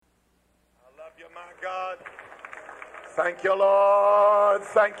you, my God. Thank you, Lord.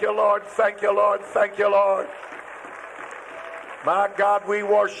 Thank you, Lord. Thank you, Lord. Thank you, Lord. My God, we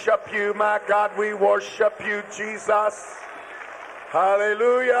worship you. My God, we worship you, Jesus.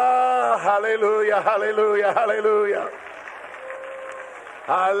 Hallelujah. Hallelujah. Hallelujah. Hallelujah.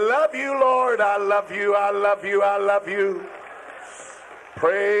 I love you, Lord. I love you. I love you. I love you.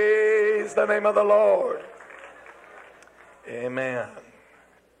 Praise the name of the Lord. Amen.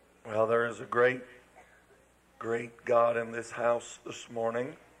 Well, there is a great God in this house this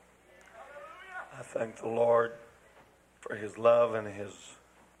morning. I thank the Lord for his love and his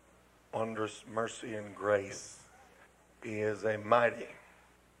wondrous mercy and grace. He is a mighty,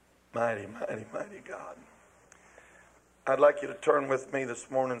 mighty, mighty, mighty God. I'd like you to turn with me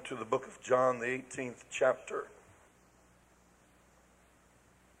this morning to the book of John, the 18th chapter.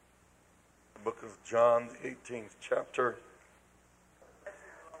 The book of John, the 18th chapter.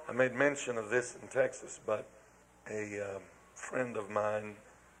 I made mention of this in Texas, but a friend of mine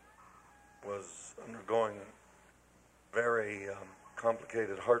was undergoing very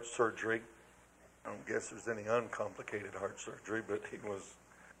complicated heart surgery. I don't guess there's any uncomplicated heart surgery, but he was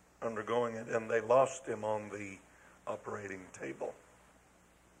undergoing it, and they lost him on the operating table.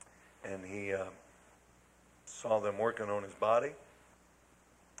 And he saw them working on his body,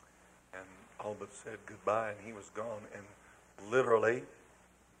 and all but said goodbye, and he was gone, and literally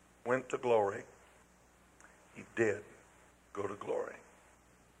went to glory. He did go to glory.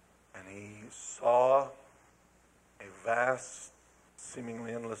 And he saw a vast,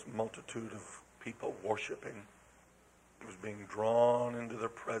 seemingly endless multitude of people worshiping. He was being drawn into their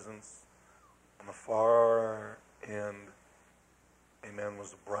presence. On the far end, amen,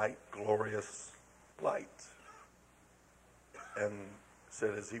 was a bright, glorious light. And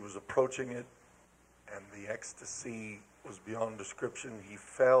said as he was approaching it, and the ecstasy was beyond description, he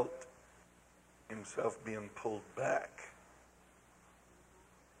felt himself being pulled back,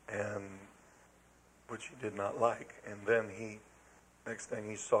 and which he did not like. And then next thing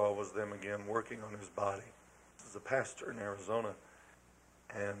he saw was them again working on his body. This is a pastor in Arizona,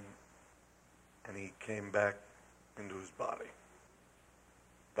 and he came back into his body.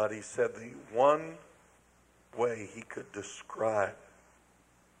 But he said the one way he could describe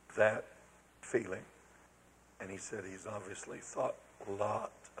that feeling, and he said he's obviously thought a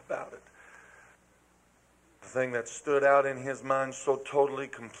lot about it. The thing that stood out in his mind so totally,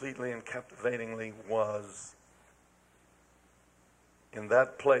 completely, and captivatingly was, in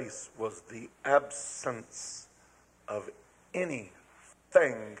that place was the absence of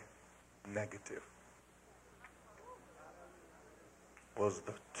anything negative. Was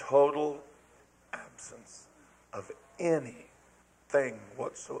the total absence of anything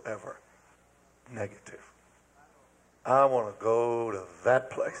whatsoever negative. I want to go to that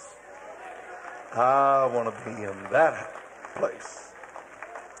place. I want to be in that place.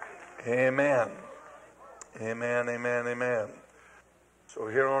 Amen. Amen, amen, amen. So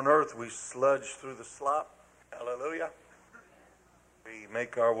here on earth we sludge through the slop. Hallelujah. We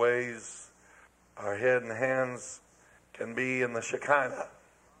make our ways. Our head and hands can be in the Shekinah.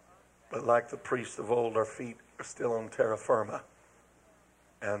 But like the priests of old, our feet are still on terra firma.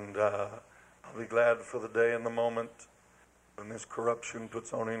 And I'll be glad for the day and the moment when this corruption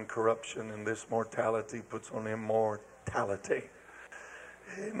puts on incorruption and this mortality puts on immortality.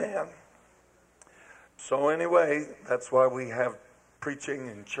 Amen. So anyway, that's why we have preaching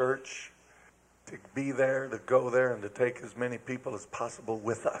in church, to be there, to go there, and to take as many people as possible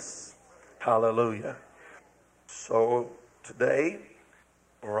with us. Hallelujah. So today,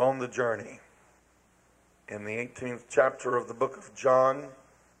 we're on the journey. In the 18th chapter of the book of John,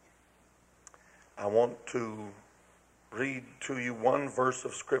 I want to read to you one verse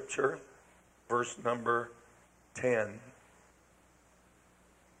of Scripture, verse number 10.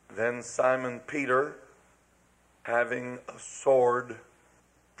 Then Simon Peter, having a sword,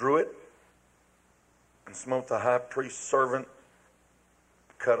 drew it, and smote the high priest's servant,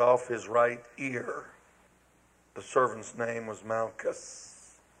 cut off his right ear. The servant's name was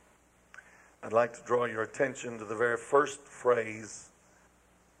Malchus. I'd like to draw your attention to the very first phrase,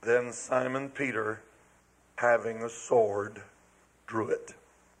 then Simon Peter, having a sword, drew it.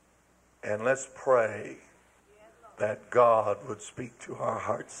 And let's pray that God would speak to our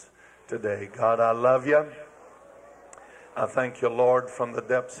hearts today. God, I love you. I thank you, Lord, from the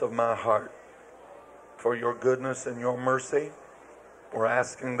depths of my heart for your goodness and your mercy. We're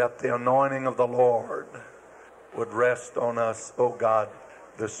asking that the anointing of the Lord would rest on us, oh God,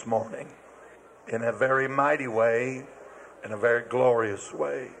 this morning in a very mighty way, in a very glorious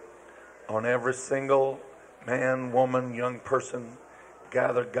way, on every single man, woman, young person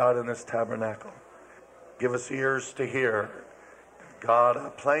gathered, God, in this tabernacle. Give us ears to hear. God, I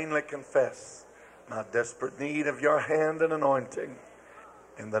plainly confess my desperate need of your hand and anointing.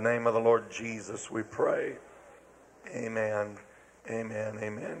 In the name of the Lord Jesus, we pray. Amen. Amen.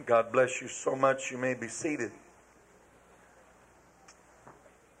 Amen. God bless you so much. You may be seated.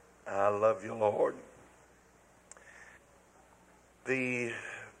 I love you, Lord. The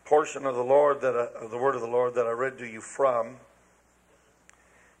portion of the Lord the word of the Lord that I read to you from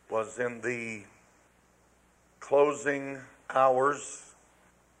was in the closing hours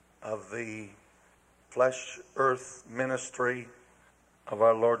of the flesh earth ministry of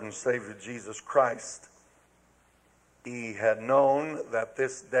our Lord and Savior Jesus Christ. He had known that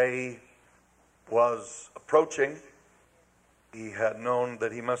this day was approaching. He had known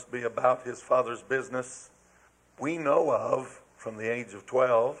that he must be about his Father's business. We know of from the age of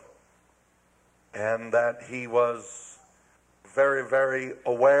 12, and that he was very, very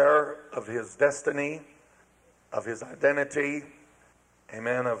aware of his destiny, of his identity,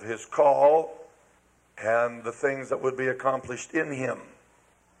 amen, of his call, and the things that would be accomplished in him.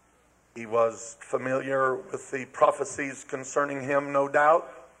 He was familiar with the prophecies concerning him, no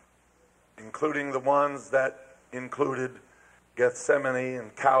doubt, including the ones that included Gethsemane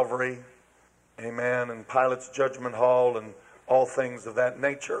and Calvary, amen, and Pilate's judgment hall and all things of that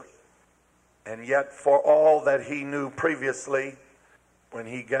nature. And yet, for all that he knew previously, when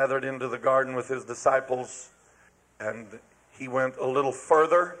he gathered into the garden with his disciples, and he went a little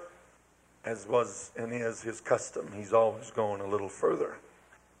further, as was and is his custom. He's always going a little further.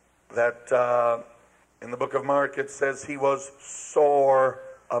 That in the book of Mark it says he was sore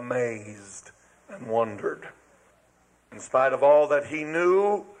amazed and wondered. In spite of all that he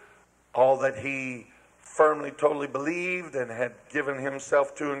knew, all that he firmly, totally believed and had given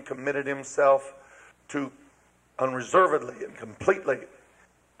himself to and committed himself to unreservedly and completely,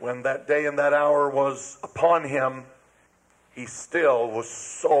 when that day and that hour was upon him, he still was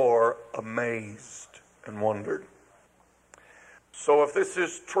sore amazed and wondered. So if this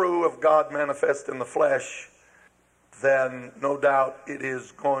is true of God manifest in the flesh, then no doubt it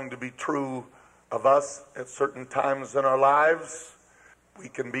is going to be true of us at certain times in our lives. We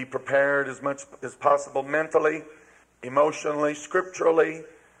can be prepared as much as possible mentally, emotionally, scripturally,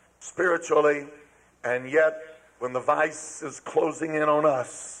 spiritually, and yet when the vice is closing in on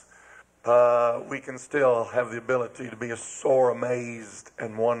us, we can still have the ability to be sore amazed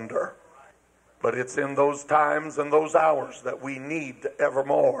and wonder. But it's in those times and those hours that we need to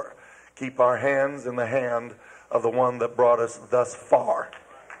evermore keep our hands in the hand of the one that brought us thus far.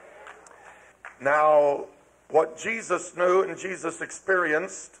 Now, what Jesus knew and Jesus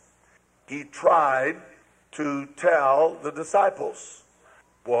experienced, he tried to tell the disciples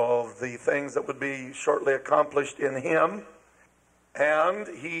of the things that would be shortly accomplished in him, and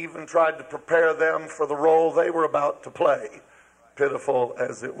he even tried to prepare them for the role they were about to play, pitiful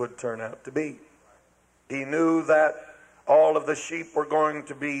as it would turn out to be. He knew that all of the sheep were going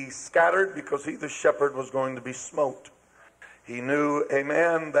to be scattered because he, the shepherd, was going to be smote. He knew,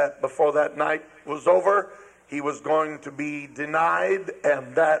 amen, that before that night was over, he was going to be denied,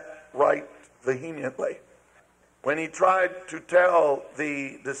 and that right vehemently. When he tried to tell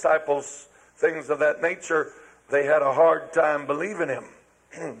the disciples things of that nature, they had a hard time believing him.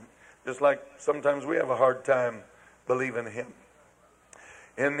 Just like sometimes we have a hard time believing him.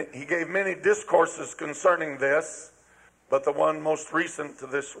 And he gave many discourses concerning this, but the one most recent to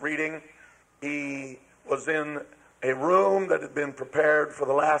this reading, he was in a room that had been prepared for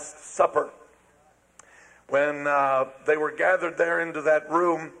the Last Supper. When they were gathered there into that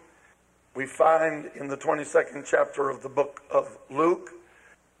room, we find in the 22nd chapter of the book of Luke,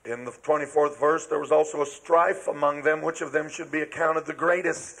 in the 24th verse, there was also a strife among them, which of them should be accounted the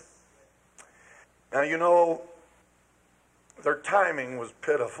greatest. Now, you know, their timing was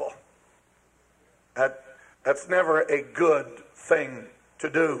pitiful. That's never a good thing to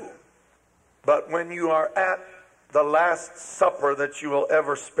do. But when you are at the Last Supper that you will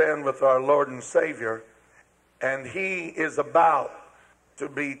ever spend with our Lord and Savior, and he is about to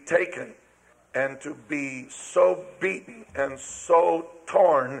be taken and to be so beaten and so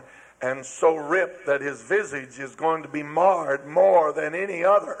torn and so ripped that his visage is going to be marred more than any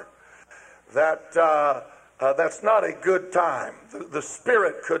other, that's not a good time. The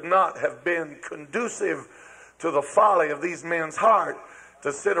spirit could not have been conducive to the folly of these men's heart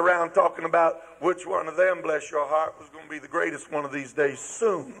to sit around talking about which one of them, bless your heart, was going to be the greatest one of these days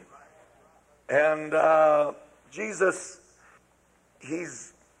soon. And Jesus,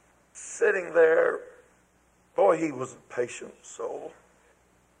 he's sitting there. Boy, he was a patient soul.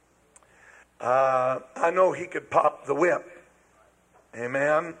 I know he could pop the whip.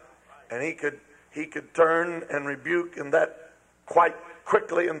 Amen. And he could turn and rebuke, and that quite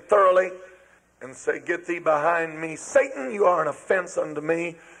quickly and thoroughly, and say, "Get thee behind me, Satan, you are an offense unto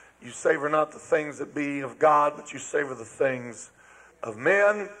me. You savor not the things that be of God, but you savor the things of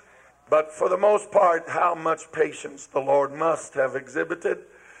men." But for the most part, how much patience the Lord must have exhibited.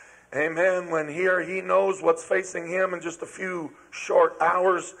 Amen. When here he knows what's facing him in just a few short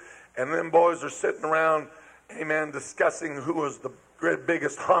hours, and them boys are sitting around, amen, discussing who was the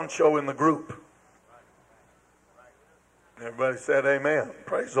biggest honcho in the group. Everybody said amen.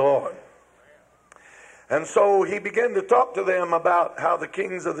 Praise the Lord. And so he began to talk to them about how the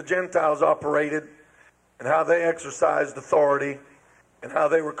kings of the Gentiles operated, and how they exercised authority, and how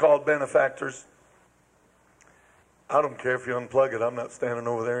they were called benefactors. I don't care if you unplug it. I'm not standing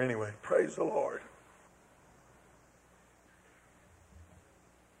over there anyway. Praise the Lord.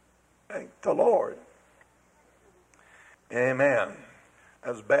 Thank the Lord. Amen.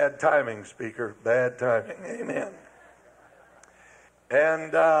 That's bad timing, speaker. Bad timing. Amen.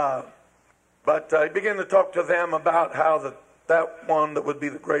 And but he began to talk to them about how that one that would be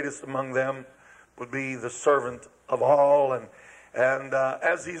the greatest among them would be the servant of all. And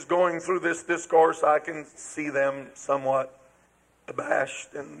as he's going through this discourse, I can see them somewhat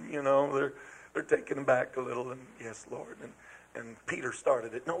abashed, and they're taken aback a little. And yes, Lord. And Peter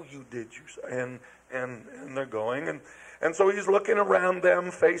started it. No, you did, you say. And they're going, and so he's looking around them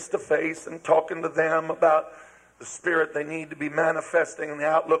face to face and talking to them about the spirit they need to be manifesting and the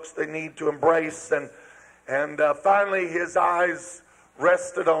outlooks they need to embrace. And finally his eyes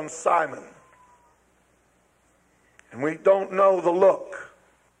rested on Simon. And we don't know the look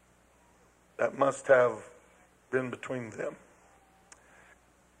that must have been between them.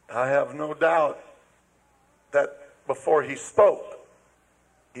 I have no doubt that before he spoke,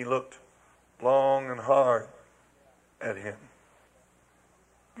 he looked long and hard at him.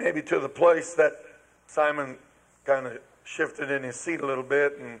 Maybe to the place that Simon kind of shifted in his seat a little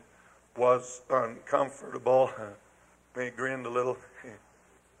bit and was uncomfortable. He grinned a little.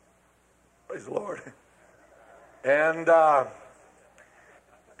 Praise the Lord. And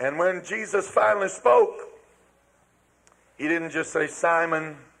when Jesus finally spoke, he didn't just say,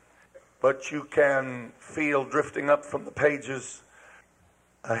 "Simon," but you can feel drifting up from the pages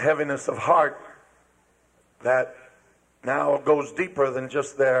a heaviness of heart that now goes deeper than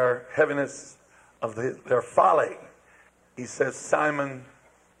just their heaviness of their folly. He says, "Simon,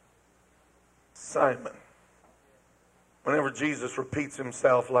 Simon." Whenever Jesus repeats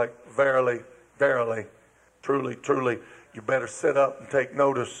himself like "verily, verily," "truly, truly," you better sit up and take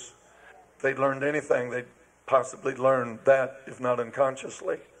notice. If they'd learned anything, they'd possibly learned that, if not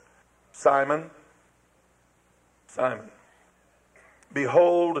unconsciously. "Simon, Simon,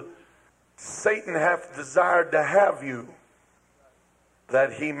 behold, Satan hath desired to have you,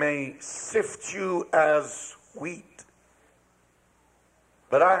 that he may sift you as wheat.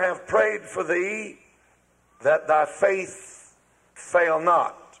 But I have prayed for thee, that thy faith fail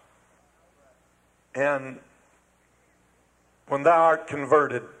not. And when thou art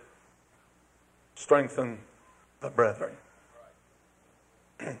converted, strengthen the brethren."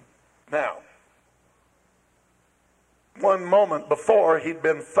 Now, one moment before, he'd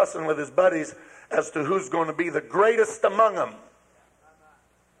been fussing with his buddies as to who's going to be the greatest among them.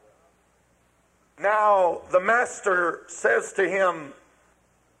 Now, the master says to him,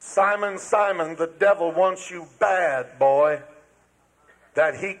 "Simon, Simon, the devil wants you bad, boy,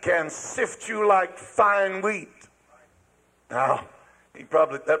 that he can sift you like fine wheat." Now,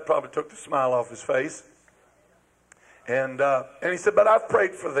 that probably took the smile off his face. And he said, "But I've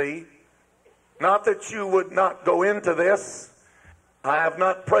prayed for thee, not that you would not go into this. I have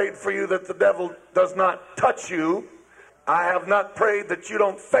not prayed for you that the devil does not touch you. I have not prayed that you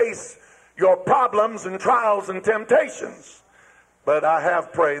don't face your problems and trials and temptations. But I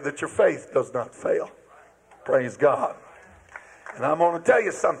have prayed that your faith does not fail." Praise God. And I'm going to tell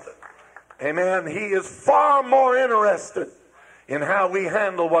you something. Amen. He is far more interested in how we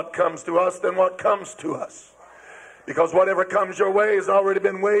handle what comes to us than what comes to us. Because whatever comes your way has already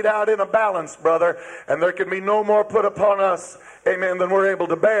been weighed out in a balance, brother. And there can be no more put upon us, amen, than we're able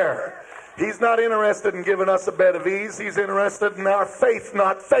to bear. He's not interested in giving us a bed of ease. He's interested in our faith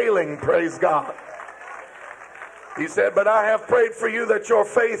not failing, praise God. He said, "But I have prayed for you that your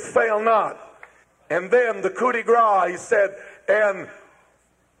faith fail not." And then the coup de grace, he said, "And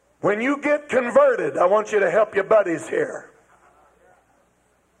when you get converted, I want you to help your buddies here."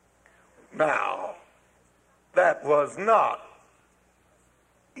 Now, that was not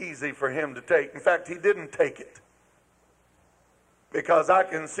easy for him to take. In fact, he didn't take it. Because I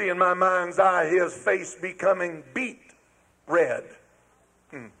can see in my mind's eye his face becoming beet red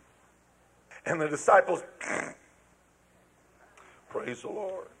And the disciples, praise the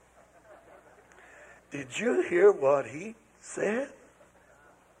Lord. Did you hear what he said?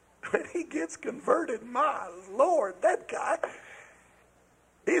 When he gets converted, my Lord, that guy,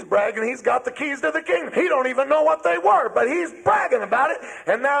 he's bragging he's got the keys to the kingdom. He don't even know what they were, but he's bragging about it.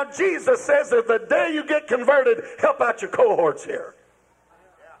 And now Jesus says that the day you get converted, help out your cohorts here.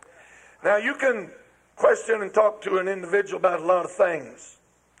 Now you can question and talk to an individual about a lot of things.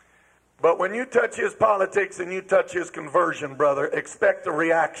 But when you touch his politics and you touch his conversion, brother, expect a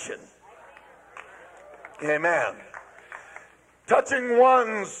reaction. Amen. Touching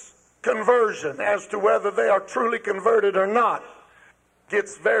one's conversion as to whether they are truly converted or not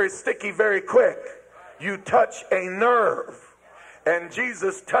gets very sticky very quick. You touch a nerve. And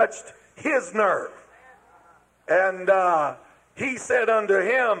Jesus touched his nerve. And he said unto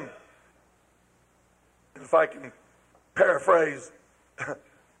him, if I can paraphrase,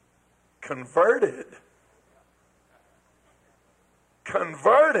 converted.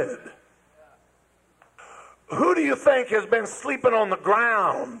 Converted. Who do you think has been sleeping on the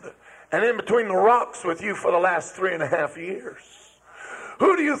ground and in between the rocks with you for the last 3.5 years?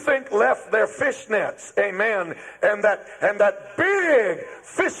 Who do you think left their fish nets, amen, and that big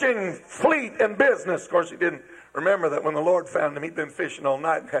fishing fleet and business? Of course, he didn't remember that when the Lord found him, he'd been fishing all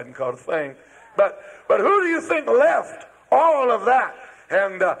night and hadn't caught a thing. But who do you think left all of that?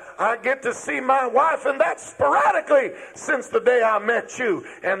 And I get to see my wife, and that's sporadically since the day I met you.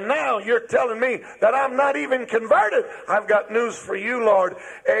 And now you're telling me that I'm not even converted. I've got news for you, Lord.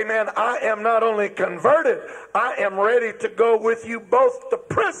 Amen. I am not only converted, I am ready to go with you both to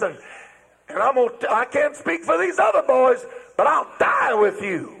prison. And I can't speak for these other boys, but I'll die with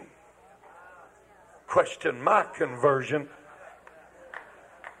you. Question my conversion.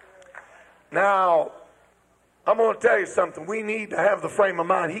 Now, I'm going to tell you something. We need to have the frame of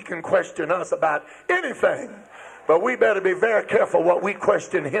mind. He can question us about anything, but we better be very careful what we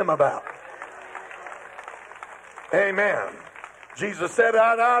question him about. Amen. Jesus said,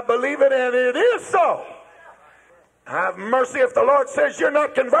 I believe it, and it is so. Have mercy. If the Lord says you're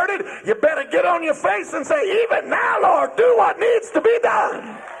not converted, you better get on your face and say, even now, Lord, do what needs to be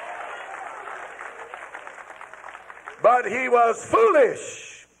done. But he was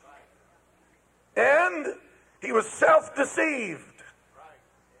foolish, and he was self-deceived.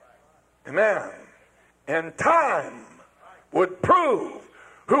 Amen. And time would prove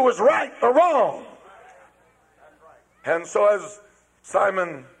who was right or wrong. And so as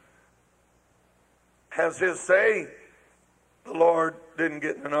Simon has his say, the Lord didn't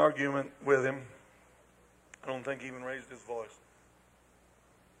get in an argument with him. I don't think he even raised his voice.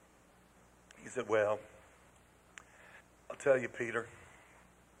 He said, well, I'll tell you, Peter,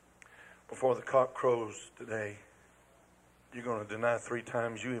 before the cock crows today, you're going to deny 3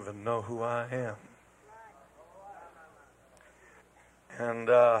 times you even know who I am. And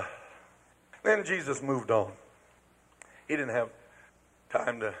then Jesus moved on. He didn't have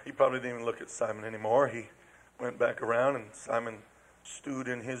time he probably didn't even look at Simon anymore. He went back around and Simon stewed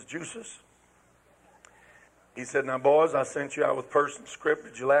in his juices. He said, now boys, I sent you out with purse and script.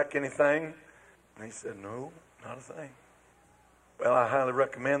 Did you lack anything? And he said, no, not a thing. Well, I highly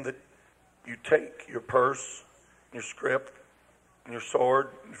recommend that you take your purse, your script, and your sword.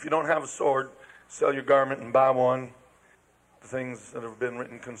 If you don't have a sword, sell your garment and buy one. The things that have been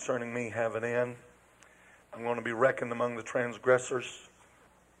written concerning me have an end. I'm going to be reckoned among the transgressors.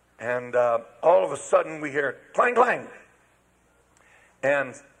 And all of a sudden we hear clang, clang.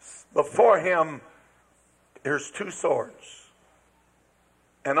 And before him, there's 2 swords.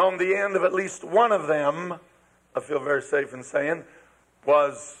 And on the end of at least one of them, I feel very safe in saying,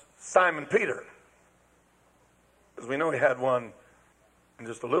 was Simon Peter. Because we know he had one in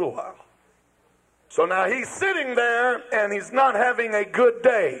just a little while. So now he's sitting there and he's not having a good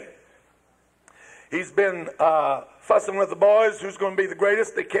day. He's been fussing with the boys. Who's going to be the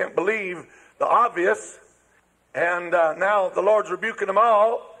greatest? They can't believe the obvious. And now the Lord's rebuking them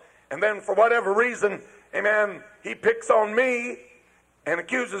all. And then for whatever reason, amen, he picks on me and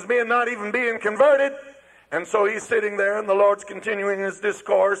accuses me of not even being converted. And so he's sitting there and the Lord's continuing his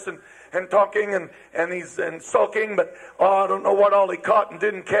discourse and talking and he's sulking. But I don't know what all he caught and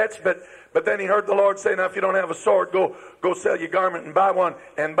didn't catch. But then he heard the Lord say, now if you don't have a sword, go sell your garment and buy one.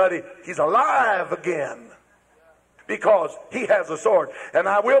 And buddy, he's alive again. Because he has a sword. And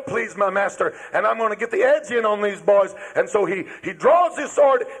I will please my master. And I'm going to get the edge in on these boys. And so he draws his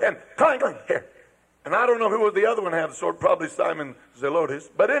sword and clang, clang, here. And I don't know who was the other one had the sword. Probably Simon Zelotes.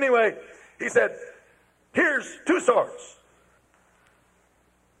 But anyway, he said, here's 2 swords.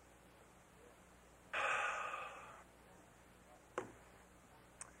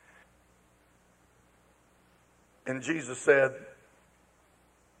 And Jesus said,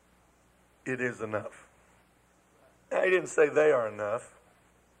 it is enough. Now, he didn't say they are enough.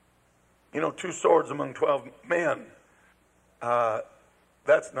 You know, 2 swords among 12 men,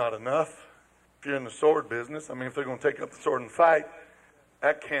 that's not enough. If you're in the sword business, I mean, if they're going to take up the sword and fight,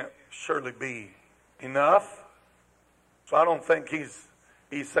 that can't surely be enough. So I don't think he's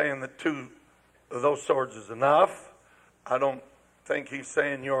saying that 2 of those swords is enough. I don't think he's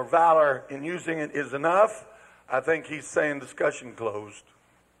saying your valor in using it is enough. I think he's saying discussion closed.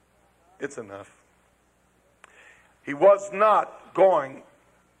 It's enough. He was not going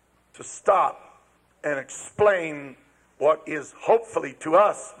to stop and explain what is hopefully to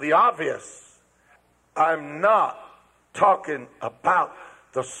us the obvious. I'm not talking about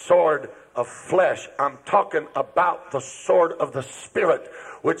the sword of flesh. I'm talking about the sword of the Spirit,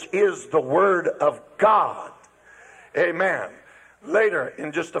 which is the Word of God. Amen. Later,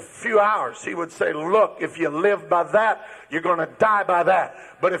 in just a few hours, he would say, look, if you live by that, you're going to die by that.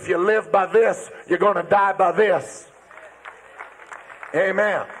 But if you live by this, you're going to die by this.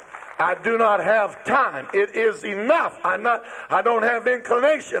 Amen. I do not have time. It is enough. I don't have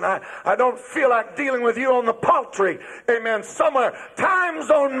inclination. I don't feel like dealing with you on the paltry. Amen. Somewhere,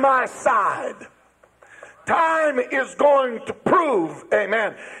 time's on my side. Time is going to prove,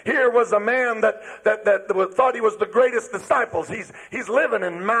 amen. Here was a man that thought he was the greatest disciples. He's living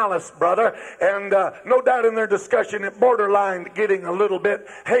in malice, brother. And no doubt in their discussion, it borderlined getting a little bit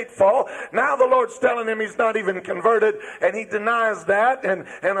hateful. Now the Lord's telling him he's not even converted, and he denies that and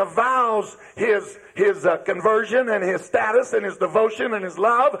avows his conversion and his status and his devotion and his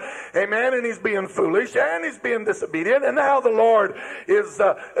love. Amen. And he's being foolish and he's being disobedient. And now the Lord is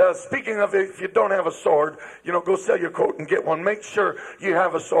speaking of, if you don't have a sword, go sell your coat and get one. Make sure you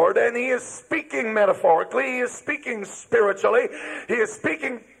have a sword. And he is speaking metaphorically. He is speaking spiritually. He's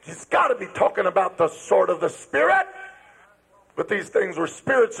got to be talking about the sword of the Spirit. But these things were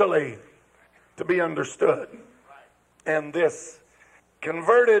spiritually to be understood. And this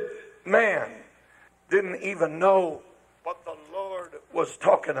converted man didn't even know what the Lord was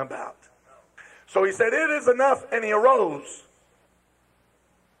talking about. So he said, it is enough. And he arose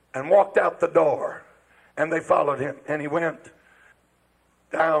and walked out the door. And they followed him. And he went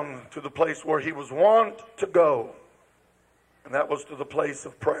down to the place where he was wont to go. And that was to the place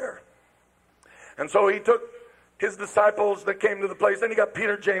of prayer. And so he took his disciples that came to the place. And he got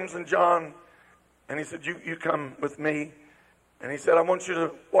Peter, James, and John. And he said, you come with me. And he said, I want you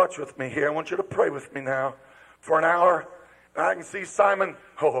to watch with me here. I want you to pray with me now for an hour. And I can see Simon,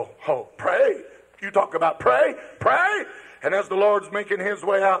 pray. You talk about pray. And as the Lord's making his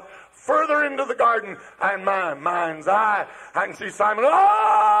way out further into the garden, in my mind's eye, I can see Simon,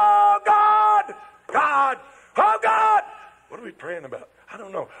 oh, God, oh, God. What are we praying about? I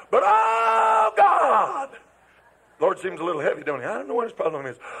don't know. But, oh, God. Lord seems a little heavy, don't he? I don't know what his problem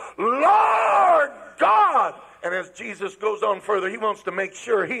is. Lord God. And as Jesus goes on further, he wants to make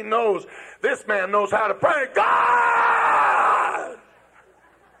sure he knows this man knows how to pray. God!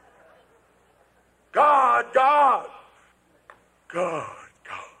 God, God. God,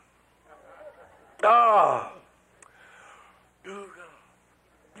 God. God.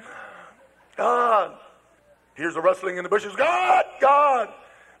 God. Here's a rustling in the bushes. God, God.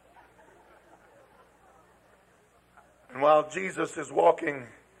 And while Jesus is walking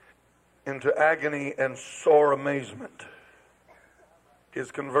into agony and sore amazement,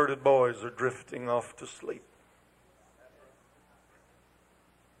 his converted boys are drifting off to sleep.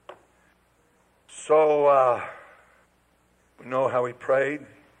 So, we know how he prayed.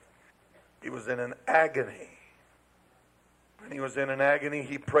 He was in an agony. When he was in an agony,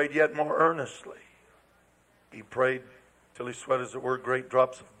 he prayed yet more earnestly. He prayed till he sweat, as it were, great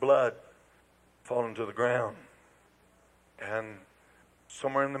drops of blood falling to the ground. And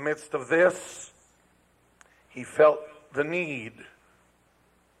somewhere in the midst of this, he felt the need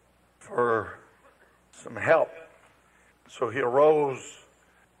for some help. So he arose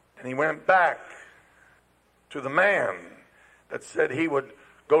and he went back to the man that said he would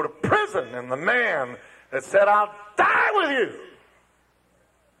go to prison, and the man that said, I'll die with you.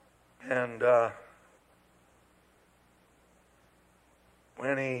 And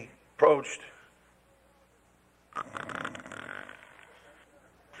when he approached,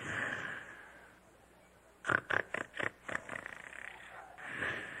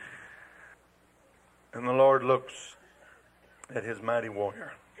 and the Lord looks at his mighty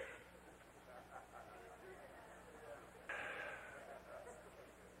warrior.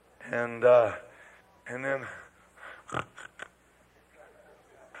 And then,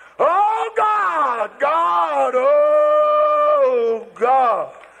 oh God, God, oh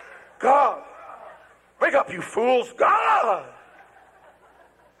God, God. Wake up, you fools. God!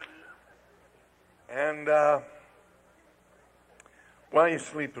 And why are you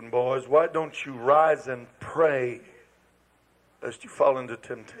sleeping, boys? Why don't you rise and pray lest you fall into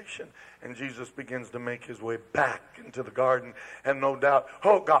temptation? And Jesus begins to make his way back into the garden. And no doubt,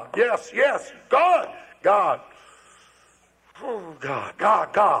 oh God, yes, yes, God, God. Oh God,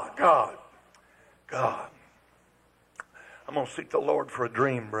 God, God, God, God. I'm going to seek the Lord for a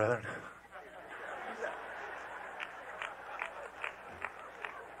dream, brethren.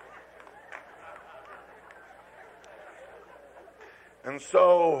 And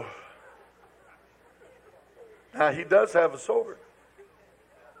so, now he does have a sword.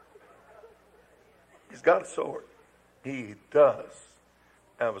 He's got a sword. He does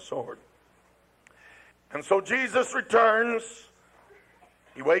have a sword. And so Jesus returns.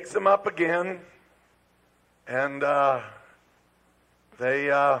 He wakes him up again. And they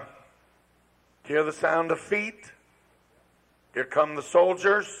hear the sound of feet. Here come the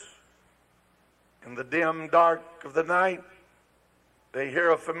soldiers. In the dim dark of the night, they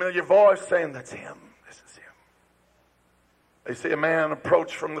hear a familiar voice saying, that's him. This is him. They see a man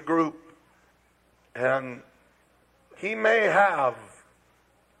approach from the group. And he may have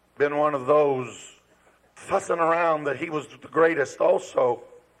been one of those fussing around that he was the greatest also.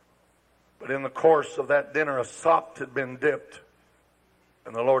 But in the course of that dinner, a sop had been dipped.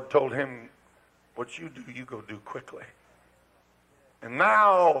 And the Lord told him, what you do, you go do quickly. And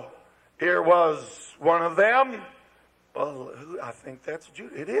now, here was one of them. Well, I think that's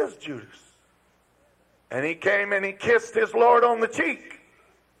Judas. It is Judas. And he came and he kissed his Lord on the cheek.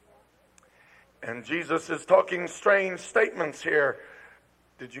 And Jesus is talking strange statements here.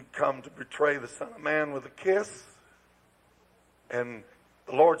 Did you come to betray the Son of Man with a kiss? And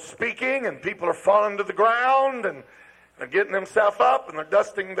the Lord's speaking, and people are falling to the ground, and they're getting themselves up, and they're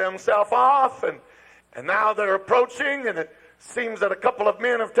dusting themselves off, and now they're approaching, and it seems that a couple of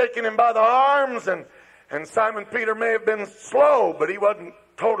men have taken him by the arms, and Simon Peter may have been slow, but he wasn't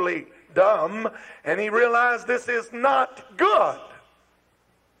totally dumb, and he realized this is not good.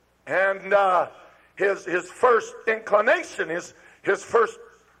 And his first inclination, his first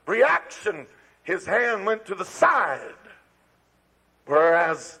reaction, his hand went to the side,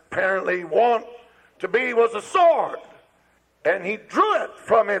 whereas apparently wont to be was a sword, and he drew it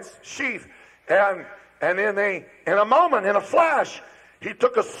from its sheath, and in a moment, in a flash, he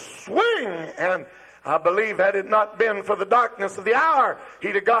took a swing, and I believe had it not been for the darkness of the hour,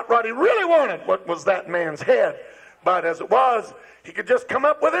 he'd have got what he really wanted, what was that man's head. But as it was, he could just come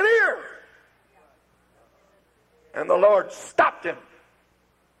up with an ear. And the Lord stopped him.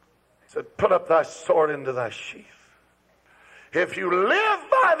 He said, put up thy sword into thy sheath. If you live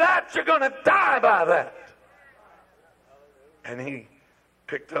by that, you're going to die by that. And he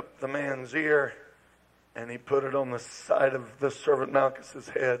picked up the man's ear and he put it on the side of the servant Malchus's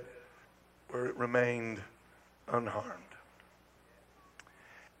head, where it remained unharmed.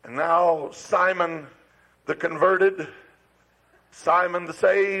 And now Simon the converted, Simon the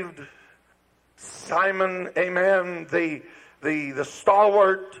saved, Simon, amen, the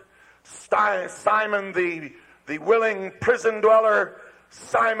stalwart, Simon the willing prison dweller,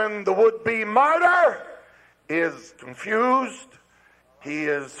 Simon the would-be martyr is confused, he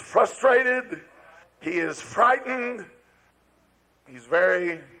is frustrated, he is frightened, he's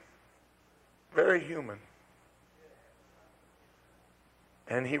very, very human.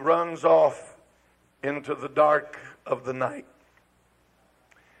 And he runs off into the dark of the night.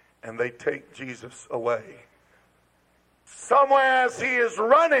 And they take Jesus away. Somewhere as he is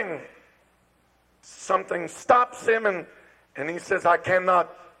running, something stops him and he says, I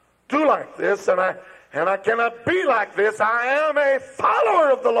cannot do like this and I cannot be like this. I am a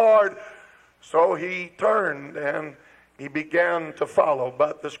follower of the Lord. So he turned and he began to follow.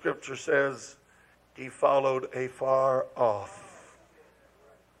 But the scripture says he followed afar off.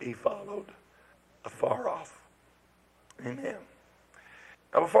 He followed afar off. Amen.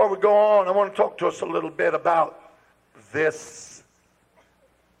 Now before we go on, I want to talk to us a little bit about this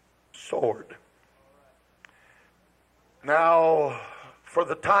sword. Now, for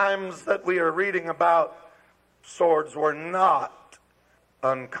the times that we are reading about, swords were not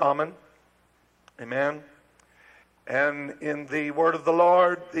uncommon. Amen. And in the word of the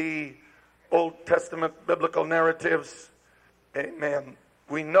Lord, the Old Testament biblical narratives, amen,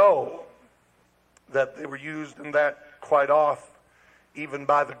 we know that they were used in that quite often, even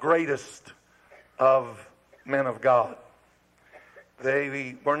by the greatest of men of God.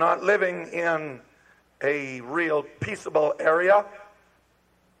 They were not living in a real peaceable area,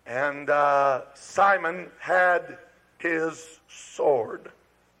 and Simon had his sword.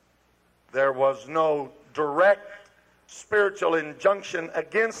 There was no direct spiritual injunction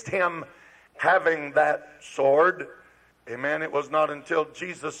against him having that sword. Amen. It was not until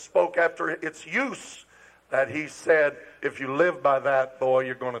Jesus spoke after its use that he said, if you live by that, boy,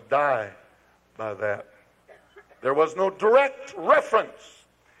 you're going to die by that. There was no direct reference.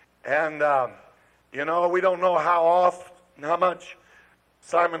 And, we don't know how often, how much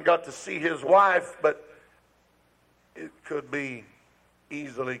Simon got to see his wife, but it could be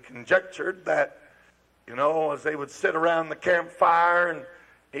easily conjectured that, as they would sit around the campfire and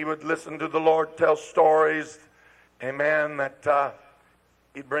he would listen to the Lord tell stories, amen, that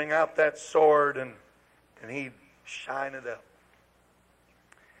he'd bring out that sword and he'd shine it up.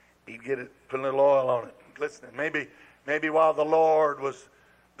 He'd get it, put a little oil on it, glistening. Maybe while the Lord was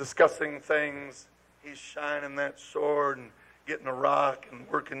discussing things, he's shining that sword and getting a rock and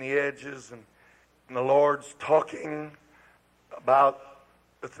working the edges, and the Lord's talking about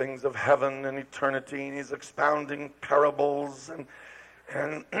the things of heaven and eternity, and he's expounding parables and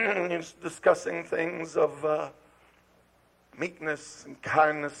he's discussing things of meekness and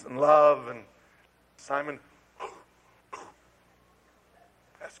kindness and love. And Simon,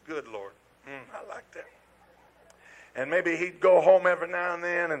 that's good, Lord. I like that. And maybe he'd go home every now and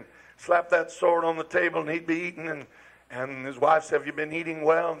then and slap that sword on the table, and he'd be eating, and his wife said, have you been eating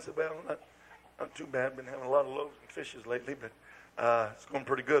well? And said, well, not too bad. Been having a lot of loaves and fishes lately, but it's going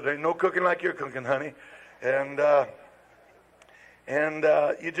pretty good. There ain't no cooking like you're cooking, honey. And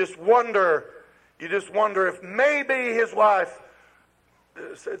you just wonder if maybe his wife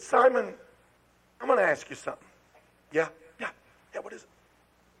said, Simon, I'm going to ask you something. Yeah, what is it?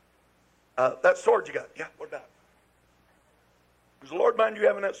 That sword you got. Yeah, what about it? Does the Lord mind you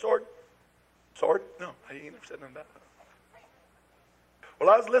having that sword? Sword? No, I ain't never said nothing about it. Well,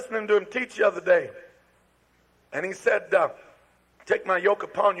 I was listening to him teach the other day, and he said, take my yoke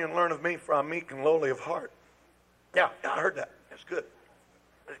upon you and learn of me, for I'm meek and lowly of heart. Yeah, I heard that. That's good.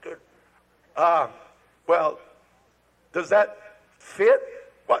 That's good. Well, does that fit?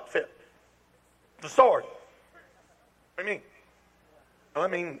 What fit? The sword. What do you mean? Well, I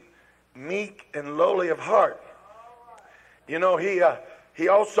mean, meek and lowly of heart. He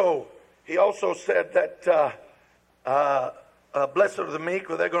also said that blessed are the meek,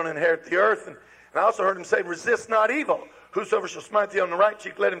 for they're going to inherit the earth. And I also heard him say, resist not evil. Whosoever shall smite thee on the right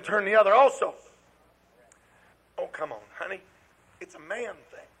cheek, let him turn the other also. Oh, come on, honey. It's a man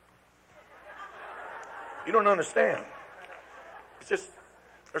thing. You don't understand. It's just,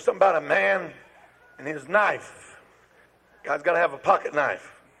 there's something about a man and his knife. God's got to have a pocket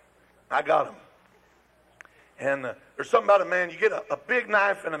knife. I got him. And there's something about a man, you get a big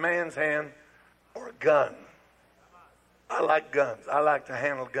knife in a man's hand or a gun. I like guns. I like to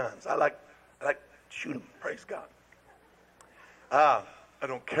handle guns. I like to shoot them. Praise God. I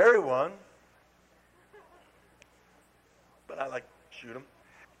don't carry one, but I like to shoot them.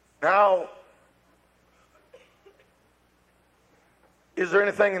 Now, is there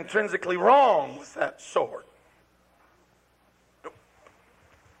anything intrinsically wrong with that sword? Nope.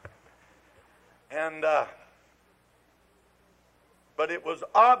 And, but it was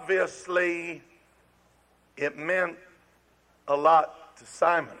obviously, it meant a lot to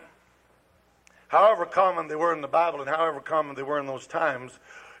Simon. However common they were in the Bible and however common they were in those times,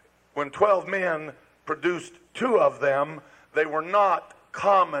 when 12 men produced 2 of them, they were not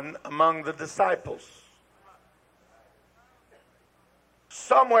common among the disciples.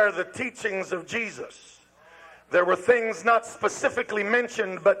 Somewhere the teachings of Jesus, there were things not specifically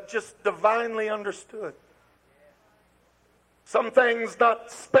mentioned but just divinely understood. Some things not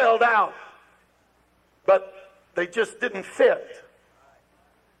spelled out, but they just didn't fit.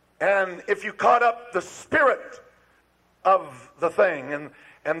 And if you caught up the spirit of the thing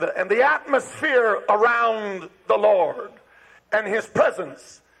and the atmosphere around the Lord and his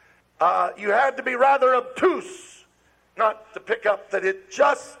presence, you had to be rather obtuse not to pick up that it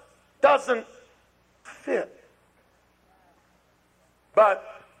just doesn't fit.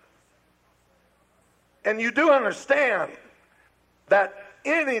 And you do understand that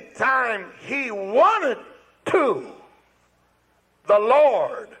any time he wanted to, the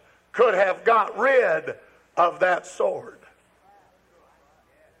Lord could have got rid of that sword.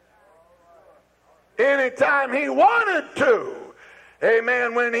 Anytime he wanted to.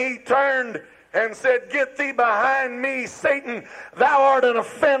 Amen. When he turned and said, get thee behind me, Satan, thou art an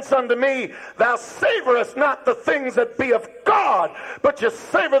offense unto me. Thou savorest not the things that be of God, but you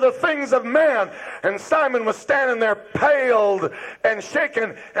savor the things of man. And Simon was standing there paled and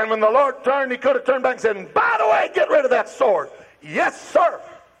shaken. And when the Lord turned, he could have turned back and said, by the way, get rid of that sword. Yes, sir.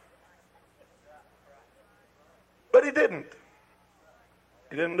 But he didn't.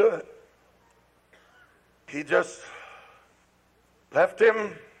 He didn't do it. He just left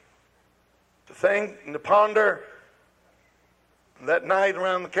him to think and to ponder. That night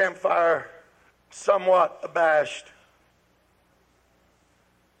around the campfire, somewhat abashed,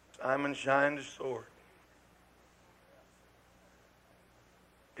 Simon shined his sword.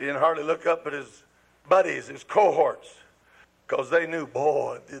 He didn't hardly look up at his buddies, his cohorts, because they knew,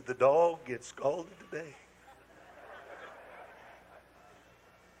 boy, did the dog get scalded today.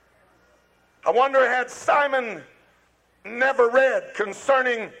 I wonder, had Simon never read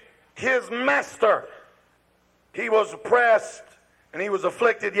concerning his master? He was oppressed and he was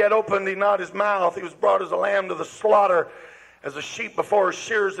afflicted, yet opened he not his mouth. He was brought as a lamb to the slaughter, as a sheep before his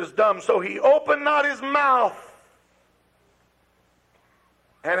shears is dumb. So he opened not his mouth.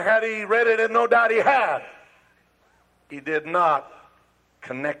 And had he read it, and no doubt he had, he did not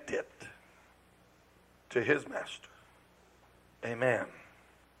connect it to his master. Amen.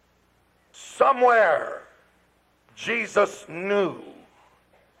 Somewhere, Jesus knew,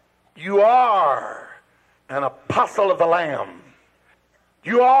 you are an apostle of the Lamb.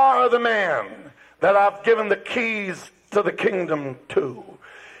 You are the man that I've given the keys to the kingdom to.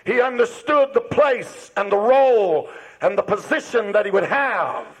 He understood the place and the role and the position that he would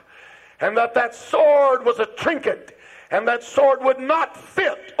have, and that sword was a trinket, and that sword would not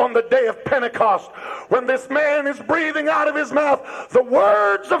fit on the day of Pentecost when this man is breathing out of his mouth the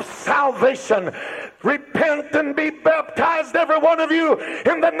words of salvation. Repent and be baptized, every one of you,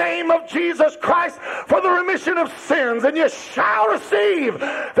 in the name of Jesus Christ for the remission of sins, and you shall receive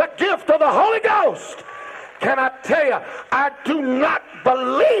the gift of the Holy Ghost. Can I tell you, I do not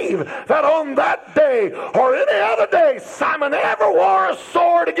believe that on that day or any other day Simon ever wore a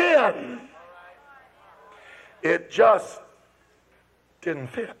sword again. It just didn't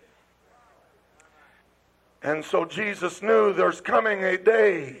fit. And so Jesus knew there's coming a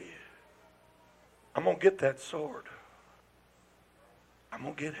day, I'm going to get that sword. I'm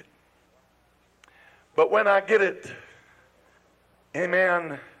going to get it. But when I get it,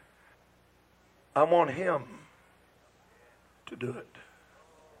 amen, I want him to do it.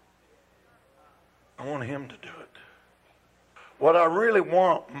 I want him to do it. What I really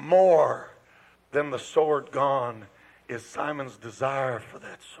want more than the sword gone is Simon's desire for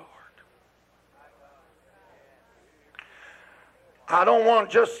that sword. I don't want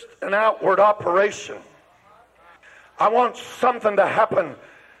just an outward operation. I want something to happen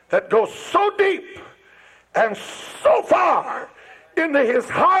that goes so deep and so far into his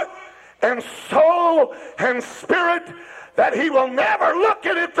heart and soul and spirit that he will never look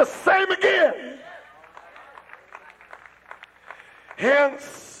at it the same again.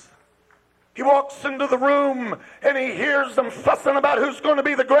 Hence, he walks into the room and he hears them fussing about who's going to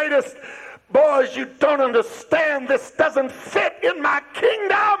be the greatest. Boys, you don't understand. This doesn't fit in my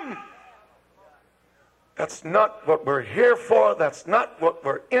kingdom. That's not what we're here for. That's not what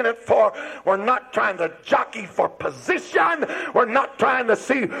we're in it for. We're not trying to jockey for position. We're not trying to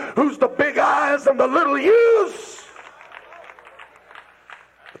see who's the big eyes and the little U's.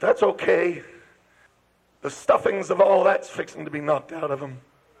 But that's okay. The stuffings of all that's fixing to be knocked out of them.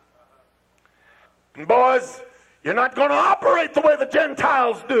 And boys, you're not going to operate the way the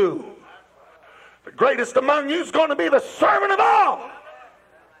Gentiles do. The greatest among you is going to be the servant of all.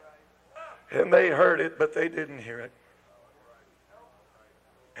 And they heard it, but they didn't hear it.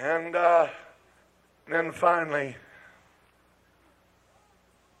 And then finally,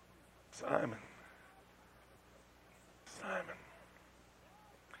 Simon,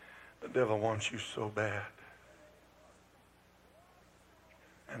 the devil wants you so bad.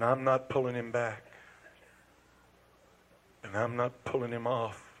 And I'm not pulling him back. And I'm not pulling him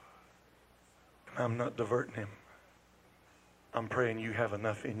off. And I'm not diverting him. I'm praying you have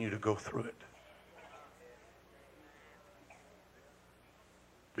enough in you to go through it.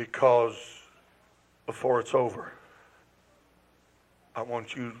 Because before it's over, I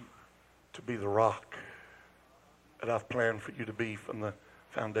want you to be the rock that I've planned for you to be from the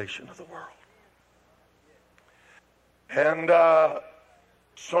foundation of the world. And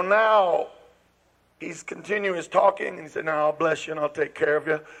so now he's continuing his talking, and he said, now I'll bless you and I'll take care of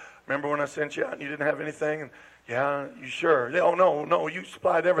you. Remember when I sent you out and you didn't have anything? And yeah, you sure? Yeah, oh, no, you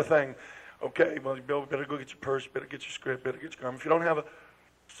supplied everything. Okay, well, you better go get your purse, better get your script, better get your garment. If you don't have a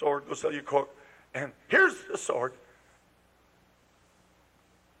sword, go sell your coat. And here's the sword.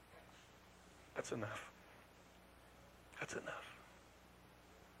 That's enough. That's enough.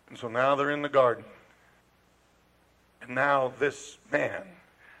 And so now they're in the garden. And now this man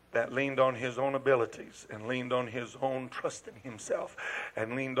that leaned on his own abilities and leaned on his own trust in himself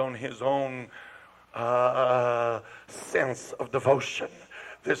and leaned on his own sense of devotion,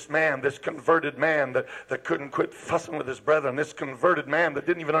 this man, this converted man that couldn't quit fussing with his brethren, this converted man that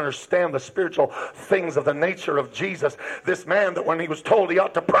didn't even understand the spiritual things of the nature of Jesus, this man that when he was told he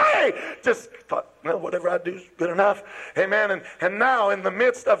ought to pray, just thought, well, whatever I do is good enough. Amen. And now in the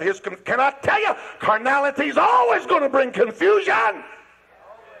midst of his, can I tell you, carnality is always going to bring confusion.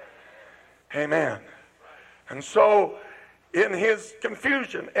 Amen. And so in his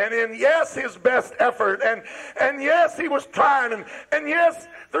confusion and in, yes, his best effort, and yes, he was trying, and yes,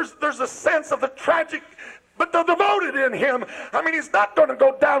 there's a sense of the tragic, but the devoted in him. I mean, he's not going to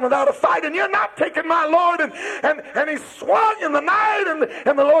go down without a fight, and you're not taking my Lord. And he swung in the night,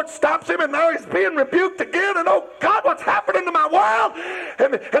 and the Lord stops him, and now he's being rebuked again, and oh God, what's happening to my world?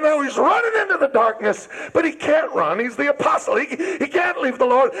 And now he's running into the darkness, but he can't run. He's the apostle. He can't leave the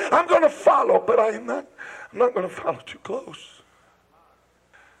Lord. I'm going to follow, but I'm not going to follow too close.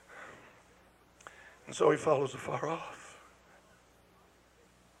 And so he follows afar off.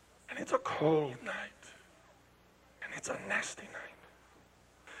 And it's a cold night. And it's a nasty night.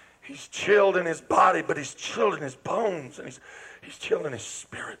 He's chilled in his body, but he's chilled in his bones. And he's chilled in his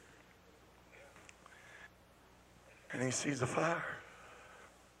spirit. And he sees a fire.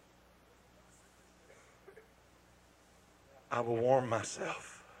 I will warm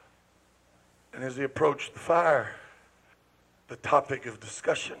myself. And as he approached the fire, the topic of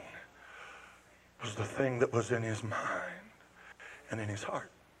discussion was the thing that was in his mind and in his heart.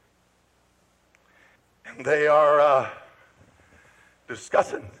 And they are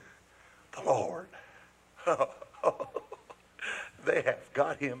discussing the Lord. They have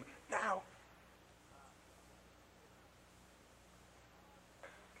got him now.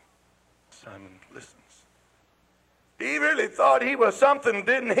 Simon listens. He really thought he was something,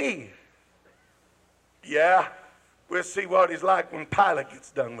 didn't he? Yeah, we'll see what he's like when Pilate gets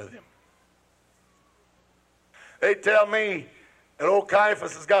done with him. They tell me that old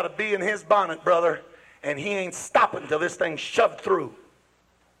Caiaphas has got a bee in his bonnet, brother, and he ain't stopping till this thing's shoved through.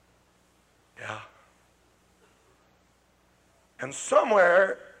 Yeah. And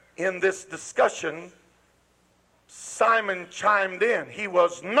somewhere in this discussion, Simon chimed in. He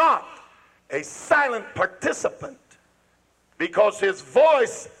was not a silent participant because his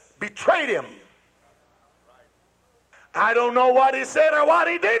voice betrayed him. I don't know what he said or what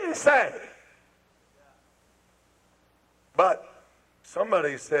he didn't say. But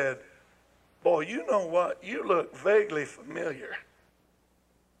somebody said, boy, you know what? You look vaguely familiar.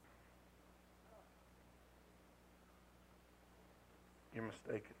 You're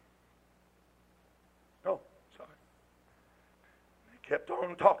mistaken. Oh, sorry. They kept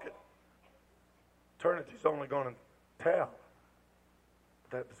on talking. Eternity's only going to tell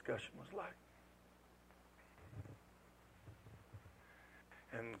what that discussion was like.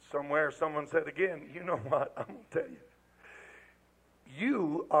 And somewhere someone said again, you know what, I'm going to tell you.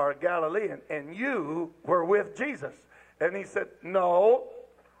 You are a Galilean, and you were with Jesus. And he said, no,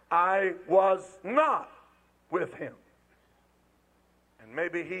 I was not with him. And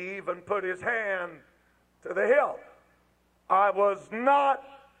maybe he even put his hand to the hilt. I was not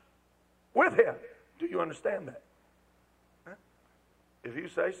with him. Do you understand that? Huh? If you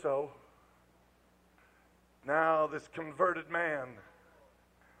say so, now this converted man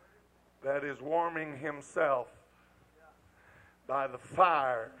that is warming himself by the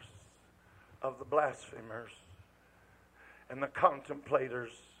fires of the blasphemers and the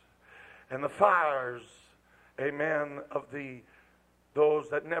contemplators and the fires, amen, of those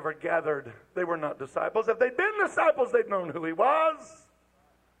that never gathered. They were not disciples. If they'd been disciples, they'd known who he was.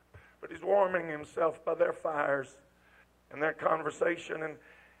 But he's warming himself by their fires and their conversation.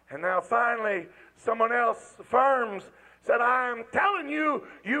 And now finally, someone else affirms, said, I am telling you,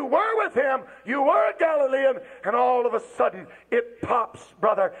 you were with him, you were a Galilean, and all of a sudden it pops,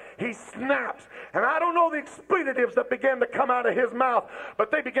 brother. He snaps. And I don't know the expletives that began to come out of his mouth,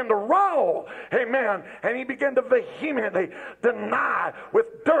 but they began to roll. Amen. And he began to vehemently deny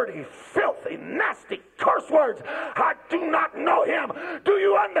with dirty, filthy, nasty curse words. I do not know him. Do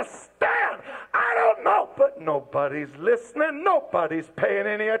you understand? I don't know. But nobody's listening. Nobody's paying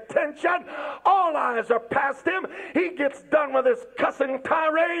any attention. All eyes are past him. He gets done with his cussing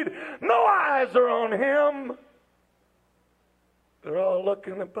tirade. No eyes are on him. They're all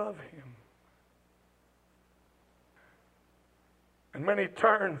looking above him. And when he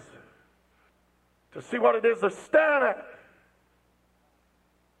turns to see what it is they're staring at,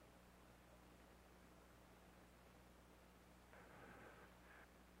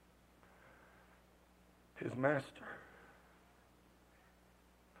 his master,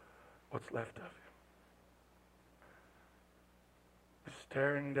 what's left of him, is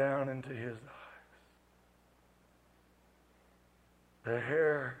staring down into his eyes. The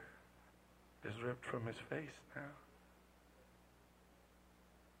hair is ripped from his face now.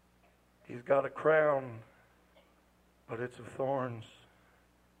 He's got a crown, but it's of thorns,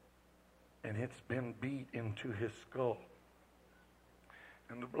 and it's been beat into his skull.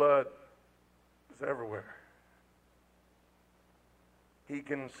 And the blood is everywhere. He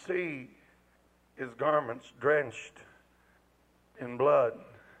can see his garments drenched in blood.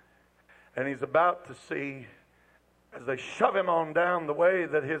 And he's about to see, as they shove him on down, the way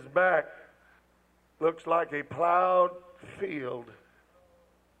that his back looks like a plowed field.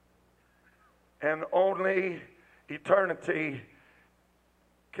 And only eternity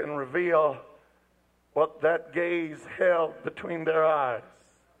can reveal what that gaze held between their eyes.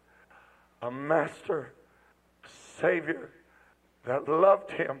 A master, Savior that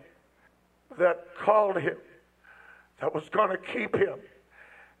loved him, that called him, that was going to keep him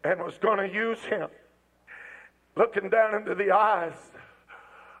and was going to use him. Looking down into the eyes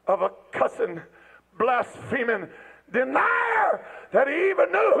of a cussing, blaspheming denier that he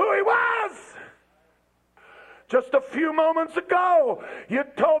even knew who he was. Just a few moments ago, you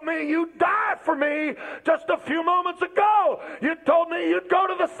told me you'd die for me. Just a few moments ago, you told me you'd go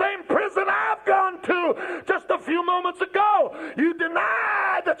to the same prison I've gone to. Just a few moments ago, you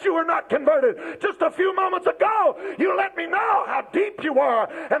denied that you were not converted. Just a few moments ago, you let me know how deep you were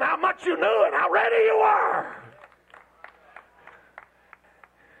and how much you knew and how ready you were.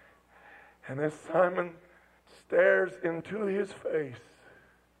 And as Simon stares into his face,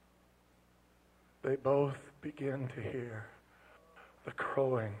 they both begin to hear the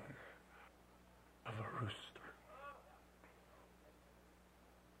crowing of a rooster.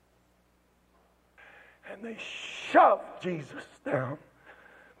 And they shove Jesus down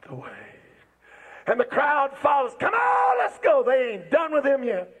the way. And the crowd follows. Come on, let's go. They ain't done with him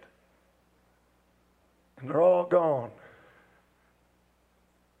yet. And they're all gone.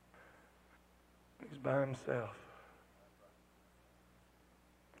 He's by himself.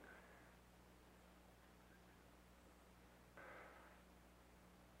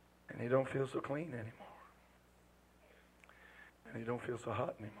 And he don't feel so clean anymore. And he don't feel so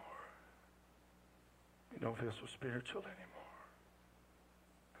hot anymore. He don't feel so spiritual anymore.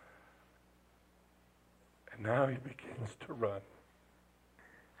 And now he begins to run.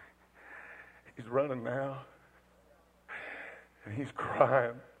 He's running now. And he's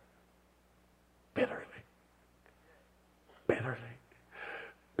crying bitterly. Bitterly.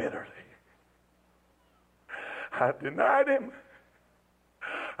 Bitterly. I denied him.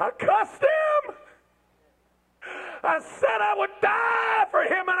 I cussed him. I said I would die for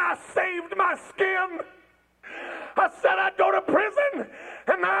him, and I saved my skin. I said I'd go to prison,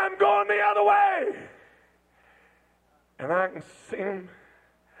 and now I'm going the other way. And I can see him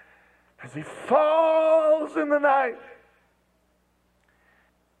as he falls in the night,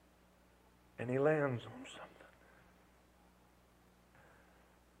 and he lands on something.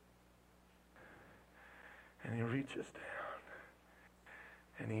 And he reaches down.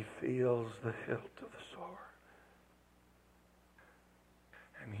 And he feels the hilt of the sword.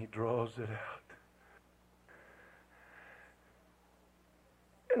 And he draws it out.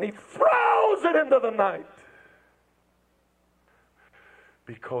 And he throws it into the night.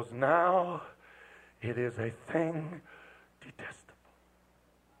 Because now it is a thing detestable.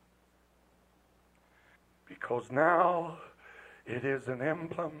 Because now it is an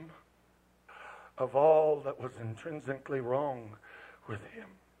emblem of all that was intrinsically wrong with him.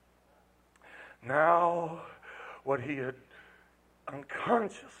 Now, what he had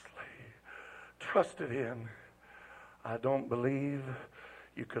unconsciously trusted in, I don't believe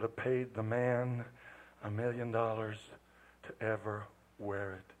you could have paid the man $1 million to ever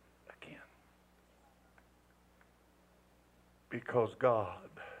wear it again. Because God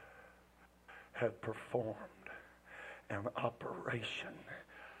had performed an operation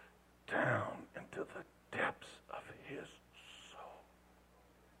down into the depths of his soul.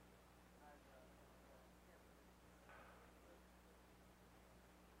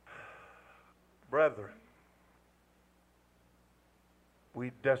 Brethren,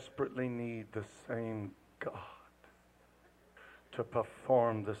 we desperately need the same God to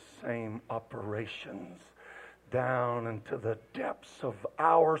perform the same operations down into the depths of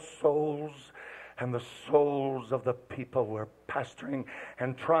our souls and the souls of the people we're pastoring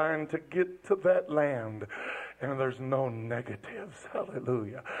and trying to get to that land. And there's no negatives.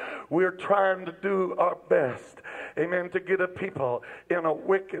 Hallelujah. We're trying to do our best. amen, to get a people in a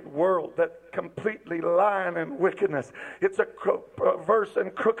wicked world that completely lying in wickedness. It's a perverse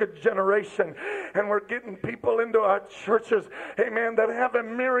and crooked generation, and we're getting people into our churches, amen, that have a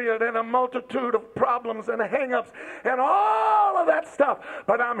myriad and a multitude of problems and hang-ups and all of that stuff.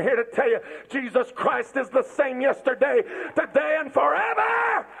 But I'm here to tell you, Jesus Christ is the same yesterday, today, and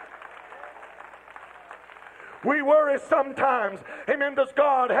forever. We worry sometimes, amen, does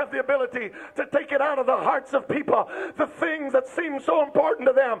God have the ability to take it out of the hearts of people, the things that seem so important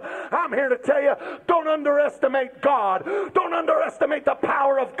to them? I'm here to tell you, don't underestimate God. Don't underestimate the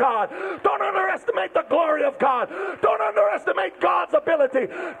power of God. Don't underestimate the glory of God. Don't underestimate God's ability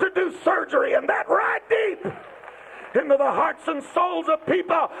to do surgery, and that right deep into the hearts and souls of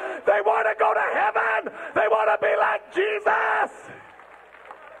people. They want to go to heaven. They want to be like Jesus.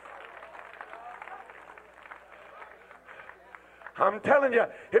 I'm telling you,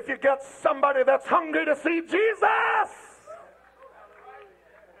 if you got somebody that's hungry to see Jesus,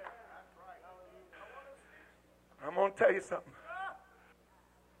 I'm going to tell you something.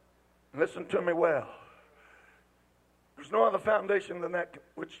 Listen to me well. There's no other foundation than that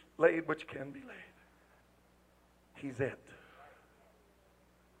which can be laid. He's it.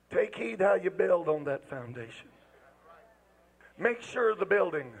 Take heed how you build on that foundation. Make sure the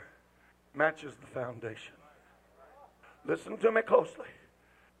building matches the foundation. Listen to me closely.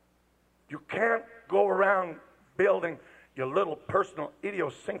 You can't go around building your little personal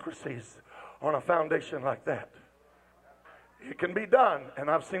idiosyncrasies on a foundation like that. It can be done,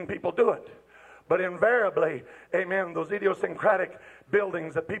 and I've seen people do it. But invariably, amen, those idiosyncratic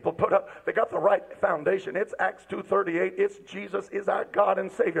buildings that people put up, they got the right foundation. It's Acts 2:38. It's Jesus is our God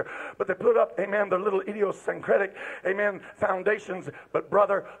and Savior. But they put up, amen, their little idiosyncratic, amen, foundations. But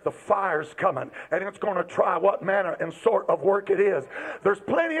brother, the fire's coming, and it's going to try what manner and sort of work it is. There's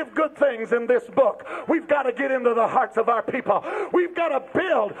plenty of good things in this book. We've got to get into the hearts of our people. We've got to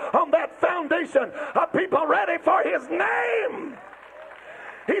build on that foundation of people ready for His name.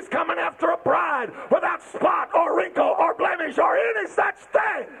 He's coming after a bride without spot or wrinkle or blemish or any such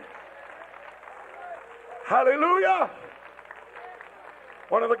thing. Hallelujah.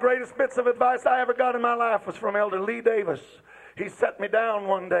 One of the greatest bits of advice I ever got in my life was from Elder Lee Davis. He set me down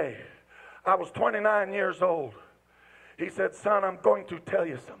one day. I was 29 years old. He said, son, I'm going to tell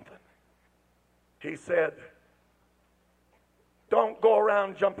you something. He said, don't go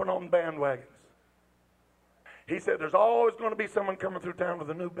around jumping on bandwagons. He said, there's always going to be someone coming through town with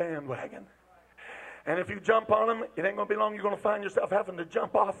a new bandwagon. And if you jump on them, it ain't going to be long you're going to find yourself having to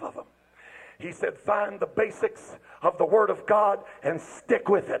jump off of them. He said, find the basics of the Word of God and stick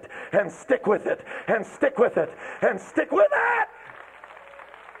with it, and stick with it, and stick with it, and stick with it.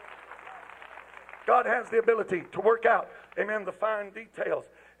 God has the ability to work out, amen, the fine details,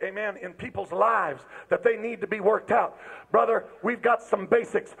 amen, in people's lives that they need to be worked out. Brother, we've got some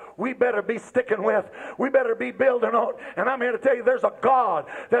basics we better be sticking with. We better be building on. And I'm here to tell you there's a God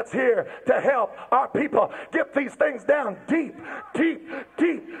that's here to help our people get these things down deep, deep,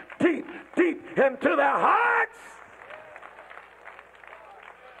 deep, deep, deep into their hearts.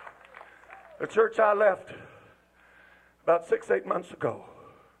 The church I left about 6-8 months ago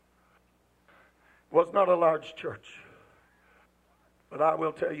was not a large church. But I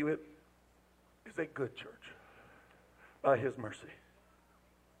will tell you, it is a good church by His mercy.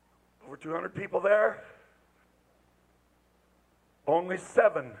 Over 200 people there. Only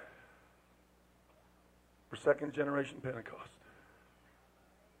 7 were second generation Pentecost.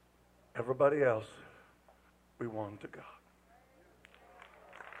 Everybody else, we won to God.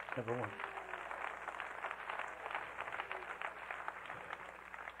 Everyone.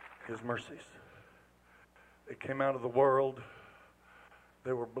 His mercies. They came out of the world.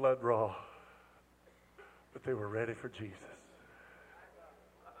 They were blood raw, but they were ready for Jesus.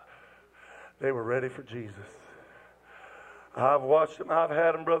 They were ready for Jesus. I've watched them. I've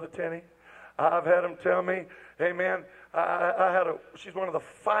had them, Brother Tenney. I've had them tell me, amen, she's one of the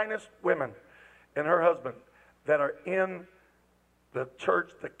finest women and her husband that are in the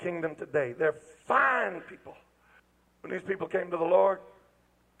church, the kingdom today. They're fine people. When these people came to the Lord,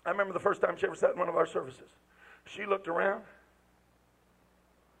 I remember the first time she ever sat in one of our services. She looked around.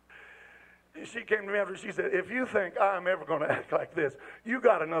 She came to me after, she said, if you think I'm ever going to act like this, you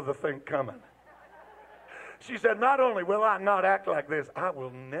got another thing coming. She said, not only will I not act like this, I will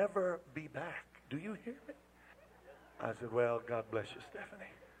never be back. Do you hear me? I said, well, God bless you, Stephanie.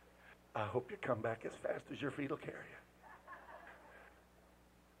 I hope you come back as fast as your feet will carry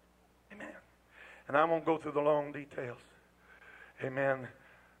you. Amen. And I won't go through the long details. Amen.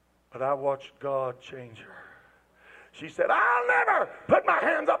 But I watched God change her. She said, I'll never put my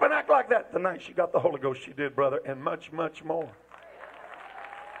hands up and act like that. The night she got the Holy Ghost, she did, brother, and much, much more.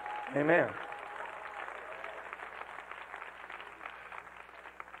 Amen.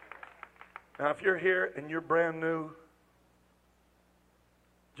 Now, if you're here and you're brand new,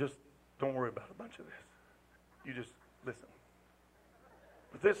 just don't worry about a bunch of this. You just listen.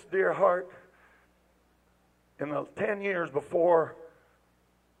 But this dear heart, in the 10 years before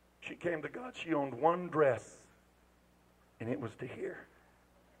she came to God, she owned one dress, and it was to here.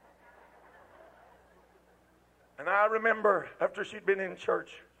 And I remember after she'd been in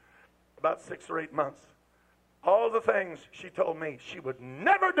church about 6 or 8 months, all the things she told me she would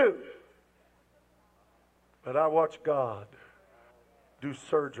never do. But I watched God do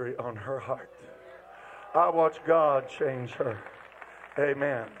surgery on her heart. I watched God change her.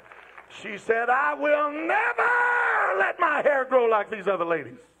 Amen. She said, I will never let my hair grow like these other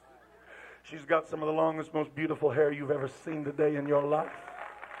ladies. She's got some of the longest, most beautiful hair you've ever seen today in your life.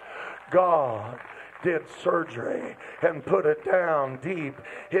 God did surgery and put it down deep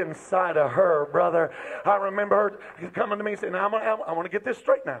inside of her, brother. I remember her coming to me and saying, I want to get this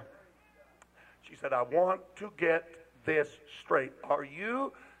straight now. She said, I want to get this straight. Are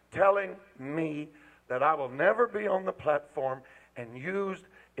you telling me that I will never be on the platform and used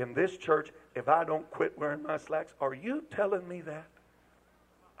in this church if I don't quit wearing my slacks? Are you telling me that?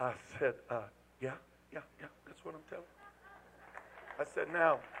 I said, yeah, that's what I'm telling you. I said,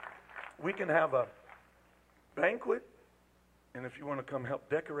 now, we can have a banquet, and if you want to come help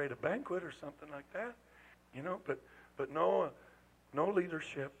decorate a banquet or something like that, you know, but no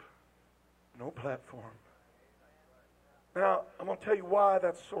leadership, no platform. Now, I'm going to tell you why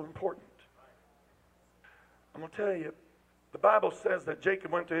that's so important. I'm going to tell you, the Bible says that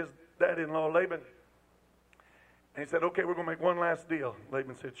Jacob went to his daddy-in-law, Laban, and he said, okay, we're going to make one last deal.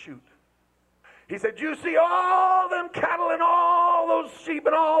 Laban said, shoot. He said, you see all them cattle and all those sheep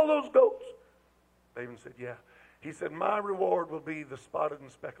and all those goats? Laban said, yeah. He said, my reward will be the spotted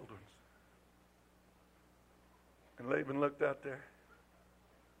and speckled ones. And Laban looked out there.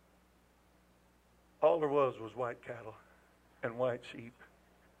 All there was white cattle and white sheep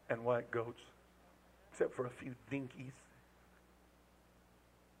and white goats, except for a few dinkies.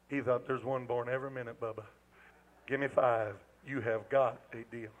 He thought, there's one born every minute, Bubba. Give me 5. You have got a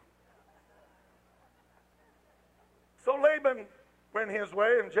deal. So Laban went his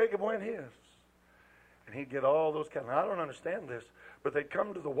way and Jacob went his. And he'd get all those cattle. Now, I don't understand this, but they'd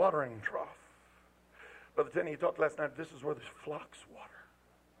come to the watering trough. Brother Tenney, he talked last night, this is where the flocks water.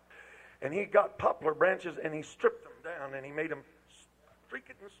 And he got poplar branches and he stripped them down and he made them streaked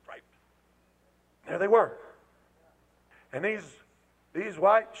and striped. There they were. And these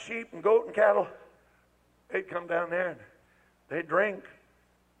white sheep and goat and cattle, they'd come down there and they'd drink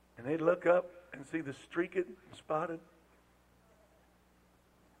and they'd look up and see the streaked and spotted.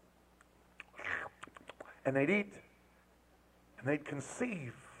 And they'd eat and they'd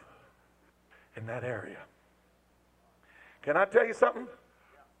conceive in that area. Can I tell you something?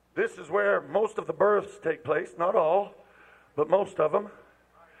 This is where most of the births take place. Not all, but most of them.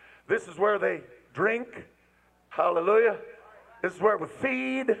 This is where they drink. Hallelujah. This is where we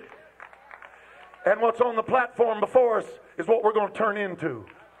feed. And what's on the platform before us is what we're going to turn into.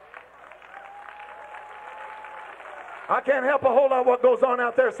 I can't help a whole lot what goes on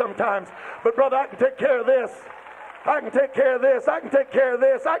out there sometimes. But brother, I can take care of this. I can take care of this. I can take care of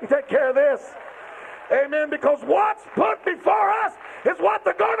this. I can take care of this. Amen. Because what's put before us is what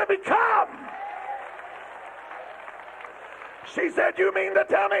they're going to become. She said, you mean to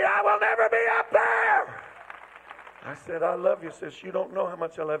tell me I will never be up there? I said, I love you, sis. You don't know how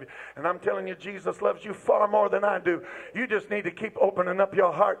much I love you. And I'm telling you, Jesus loves you far more than I do. You just need to keep opening up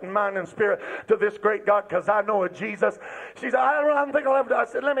your heart and mind and spirit to this great God, because I know a Jesus. She said, I don't think I'll ever do. I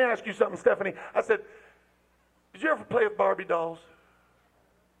said, let me ask you something, Stephanie. I said, did you ever play with Barbie dolls?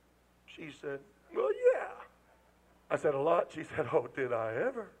 She said, well, yeah. I said, a lot? She said, oh, did I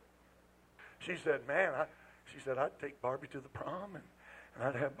ever? She said, man, I'd take Barbie to the prom, and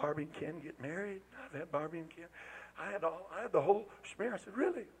I'd have Barbie and Ken get married. I'd have Barbie and Ken. I had the whole smear. I said,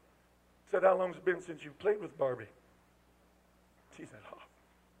 really? I said, how long has it been since you played with Barbie? She said, oh,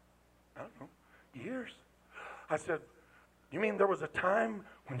 I don't know, years. I said, you mean there was a time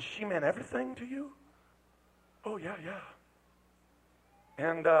when she meant everything to you? Oh, yeah.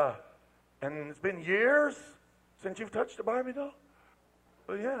 And it's been years since you've touched a Barbie doll?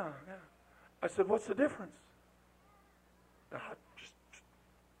 Well, yeah. I said, what's the difference?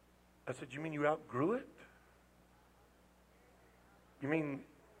 I said, you mean you outgrew it? You mean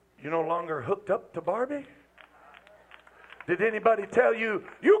you're no longer hooked up to Barbie? Did anybody tell you,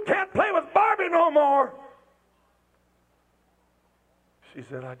 you can't play with Barbie no more? She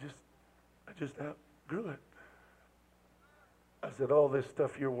said, I just outgrew it. I said, all this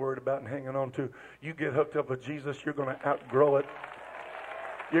stuff you're worried about and hanging on to, you get hooked up with Jesus, you're going to outgrow it.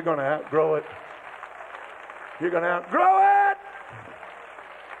 You're going to outgrow it. You're going to outgrow it.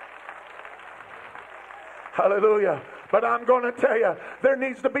 Hallelujah. But I'm going to tell you, there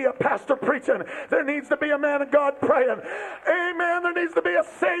needs to be a pastor preaching. There needs to be a man of God praying. Amen. There needs to be a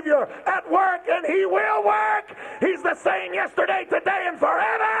Savior at work, and He will work. He's the same yesterday, today, and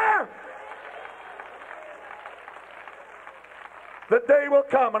forever. The day will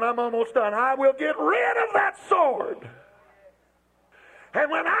come, and I'm almost done. I will get rid of that sword.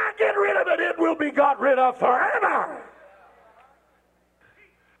 And when I get rid of it, it will be got rid of forever.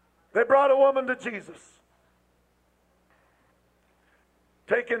 They brought a woman to Jesus,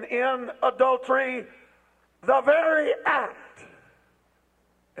 taken in adultery, the very act,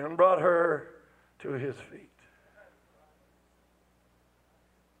 and brought her to His feet.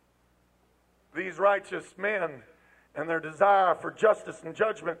 These righteous men and their desire for justice and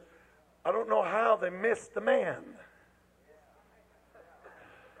judgment, I don't know how they missed the man.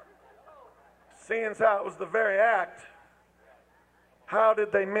 Seeing as how it was the very act, how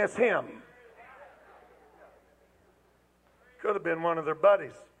did they miss him? Could have been one of their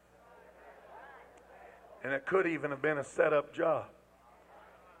buddies. And it could even have been a set-up job.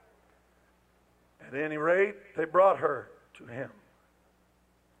 At any rate, they brought her to Him.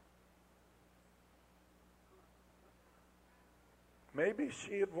 Maybe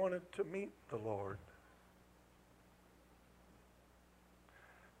she had wanted to meet the Lord.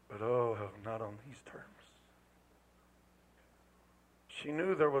 But oh, not on these terms. She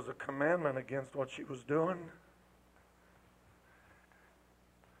knew there was a commandment against what she was doing.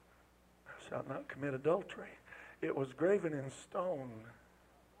 Thou shalt not commit adultery. It was graven in stone.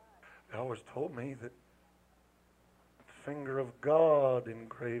 They always told me that the finger of God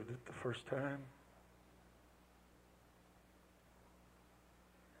engraved it the first time.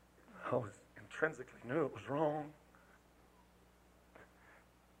 I always intrinsically knew it was wrong.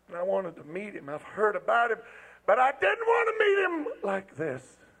 And I wanted to meet Him. I've heard about Him. But I didn't want to meet Him like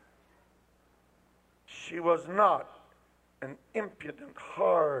this. She was not an impudent,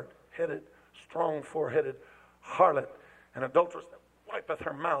 hard-headed, strong-foreheaded harlot, an adulteress that wipeth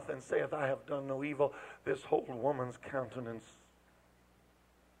her mouth and saith, I have done no evil. This whole woman's countenance.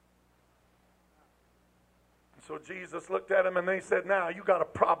 And so Jesus looked at him and they said, now you got a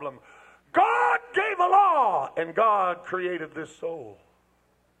problem. God gave a law and God created this soul.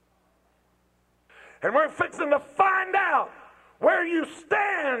 And we're fixing to find out where you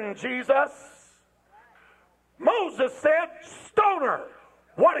stand, Jesus. Moses said, stone her.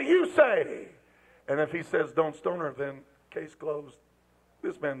 What do you say? And if he says don't stone her, then case closed.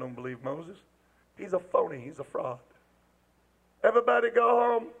 This man don't believe Moses. He's a phony. He's a fraud. Everybody go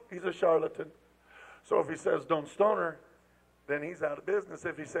home. He's a charlatan. So if he says don't stone her, then he's out of business.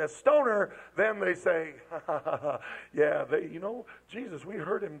 If he says stone her, then they say, yeah, Jesus, we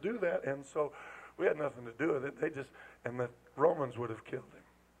heard him do that, and so we had nothing to do with it. And the Romans would have killed him.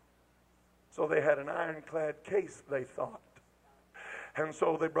 So they had an ironclad case, they thought. And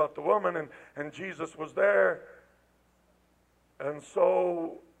so they brought the woman, and Jesus was there. And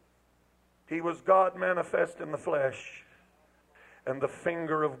so He was God manifest in the flesh. And the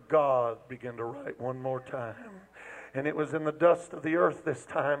finger of God began to write one more time. And it was in the dust of the earth this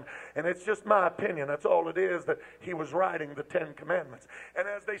time. And it's just my opinion, that's all it is, that He was writing the 10 Commandments. And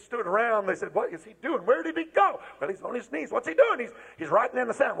as they stood around, they said, what is He doing? Where did He go? Well, He's on His knees. What's He doing? He's writing in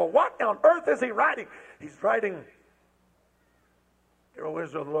the sand. Well, what on earth is He writing? He's writing, Hear, O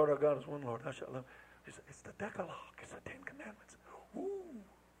Israel, the Lord our God is one Lord. Thou shalt love. It's the Decalogue. It's the 10 Commandments. Ooh.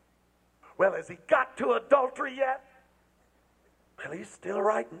 Well, has He got to adultery yet? Well, He's still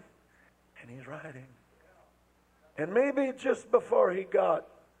writing. And He's writing. And maybe just before He got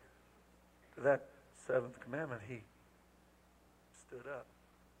to that 7th commandment, He stood up.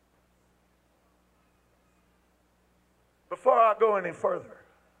 Before I go any further,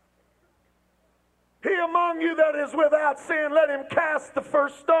 he among you that is without sin, let him cast the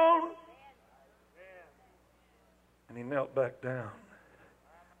first stone. And he knelt back down.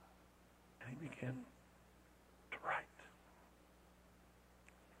 And he began to write.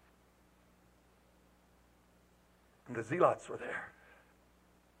 And the zealots were there.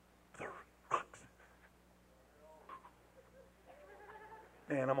 The rocks.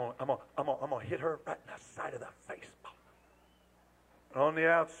 Man, I'm gonna hit her right in the side of the face. On the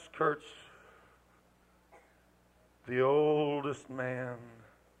outskirts, the oldest man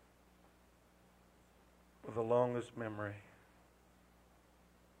with the longest memory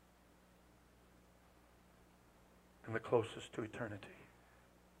and the closest to eternity.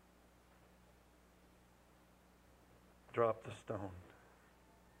 dropped the stone.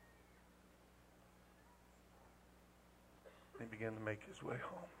 He began to make his way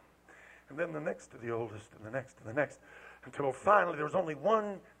home. And then the next to the oldest, and the next, and the next, until finally there was only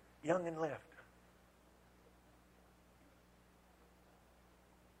one youngin' left.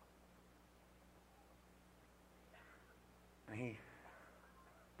 And he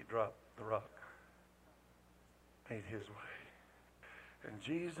dropped the rock, made his way. And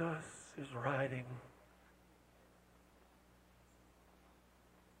Jesus is riding.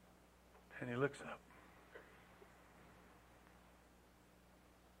 And he looks up.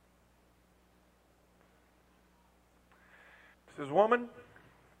 He says, "Woman,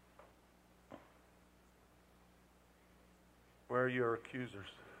 where are your accusers?"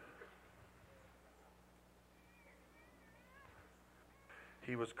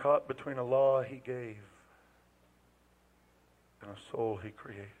 He was caught between a law he gave and a soul he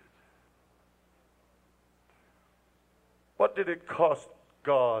created. What did it cost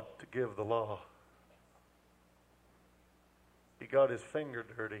God to give the law? He got his finger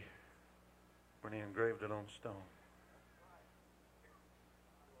dirty when he engraved it on stone.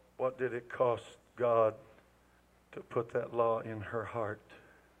 What did it cost God to put that law in her heart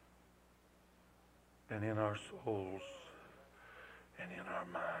and in our souls and in our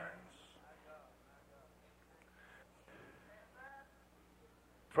minds?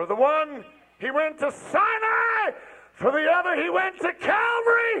 For the one, he went to Sinai. For the other, he went to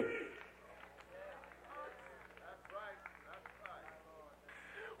Calvary.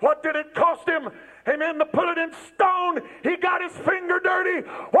 What did it cost him? Amen. To put it in stone. He got his finger dirty.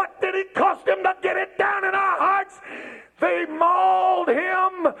 What did it cost him to get it down in our hearts? They mauled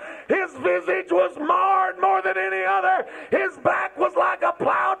him. His visage was marred more than any other. His back was like a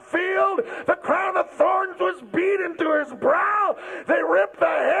plowed field. The crown of thorns was beat into his brow. They ripped the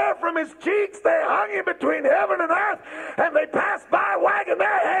hair from his cheeks. They hung him between heaven and earth. And they passed by wagging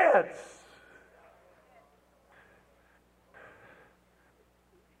their heads.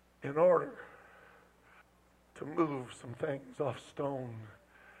 In order to move some things off stone,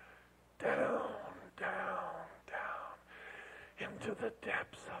 down, down, down, into the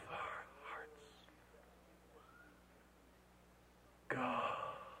depths of our hearts.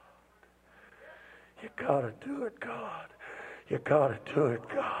 God, you gotta do it, God. You gotta do it,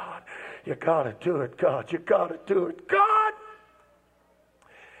 God. You gotta do it, God. You gotta do it, God.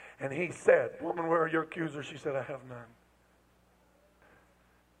 And he said, "Woman, where are your accusers?" She said, "I have none."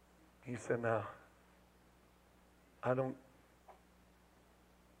 He said, "Now, I don't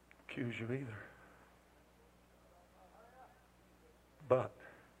accuse you either. But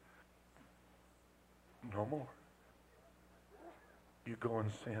no more. You go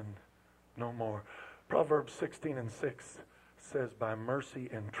and sin no more." Proverbs 16:6 says, "By mercy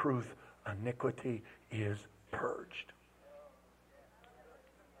and truth, iniquity is purged."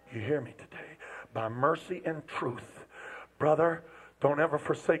 You hear me today? By mercy and truth. Brother, don't ever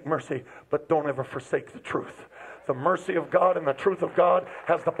forsake mercy, but don't ever forsake the truth. The mercy of God and the truth of God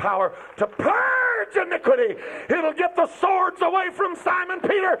has the power to purge iniquity. It'll get the swords away from Simon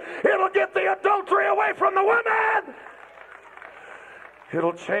Peter. It'll get the adultery away from the women.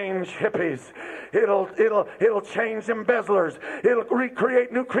 It'll change hippies. It'll change embezzlers. It'll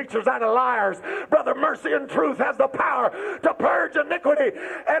recreate new creatures out of liars. Brother, mercy and truth has the power to purge iniquity.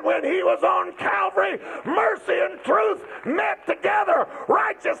 And when he was on Calvary, mercy and truth met together.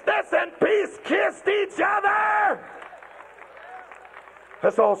 Righteousness and peace kissed each other.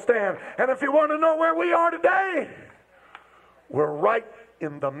 Let's all stand. And if you want to know where we are today, we're right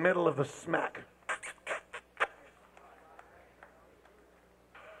in the middle of the smack.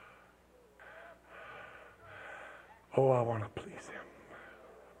 Oh, I want to please him.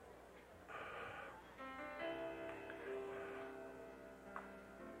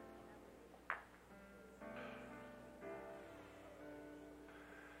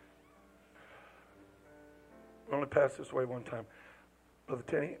 We only pass this way one time. Brother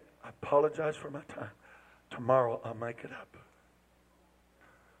Tenny, I apologize for my time. Tomorrow I'll make it up.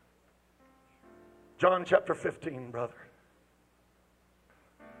 John chapter 15, brother.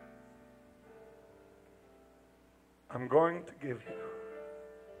 I'm going to give you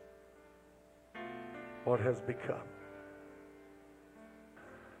what has become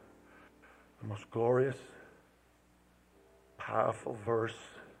the most glorious, powerful verse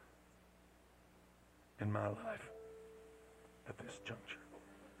in my life at this juncture.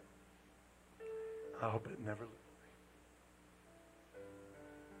 I hope it never leaves me.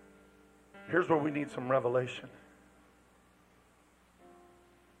 Here's where we need some revelation.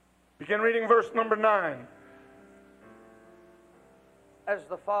 Begin reading verse number 9. As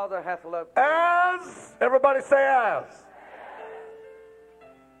the Father hath loved me. As, everybody say as.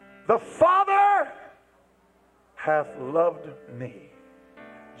 The Father hath loved me.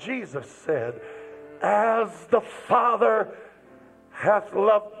 Jesus said, as the Father hath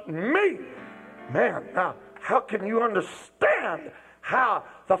loved me. Man, now, how can you understand how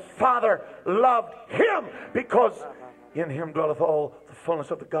the Father loved him? Because in him dwelleth all the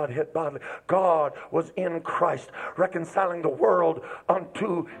fullness of the Godhead bodily. God was in Christ, reconciling the world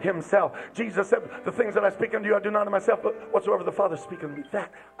unto himself. Jesus said, the things that I speak unto you, I do not of myself, but whatsoever the Father speaketh unto me,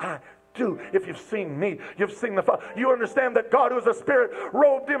 that I do. If you've seen me, you've seen the Father. You understand that God, who is a spirit,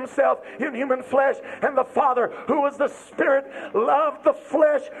 robed himself in human flesh, and the Father, who is the Spirit, loved the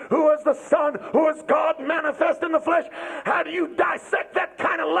flesh, who is the Son, who is God manifest in the flesh. How do you dissect that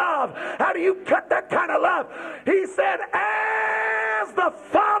kind of love? How do you cut that kind of love? He said, as the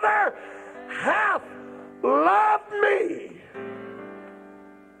Father hath loved me,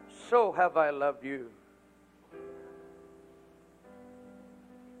 so have I loved you.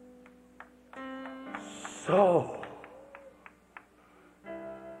 so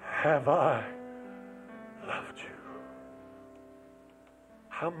have I loved you.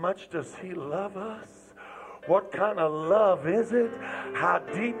 How much does he love us? What kind of love is it? How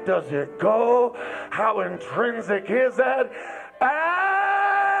deep does it go? How intrinsic is it?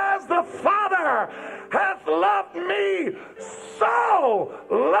 As the Father hath loved me, so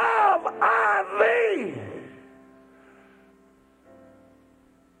love I thee.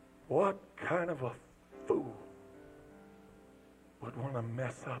 What kind of a fool would want to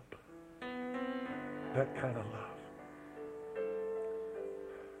mess up that kind of love?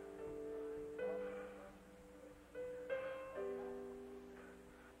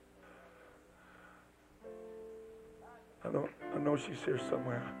 I know she's here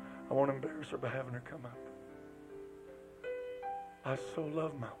somewhere. I won't embarrass her by having her come up. I so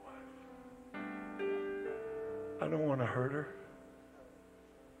love my wife. I don't want to hurt her.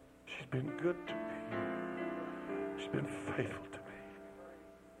 She's been good to me. She's been faithful to me.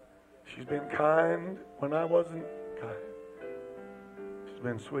 She's been kind when I wasn't kind. She's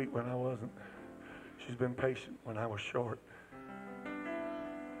been sweet when I wasn't. She's been patient when I was short.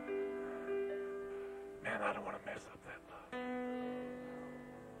 Man, I don't want to mess up that love.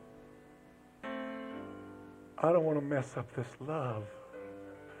 I don't want to mess up this love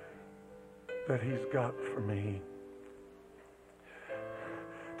that he's got for me.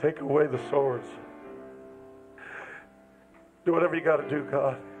 Take away the swords. Do whatever you got to do,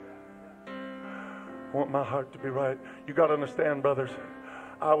 God. I want my heart to be right. You got to understand, brothers,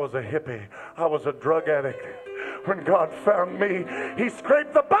 I was a hippie. I was a drug addict. When God found me, he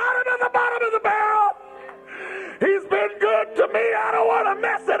scraped the bottom of the barrel. He's been good to me. I don't want to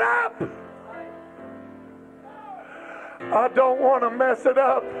mess it up. I don't want to mess it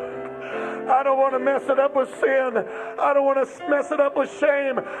up. I don't want to mess it up with sin. I don't want to mess it up with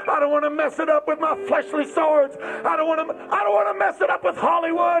shame. I don't want to mess it up with my fleshly swords. I don't want to mess it up with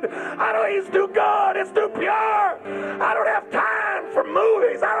Hollywood. He's too good. It's too pure. I don't have time for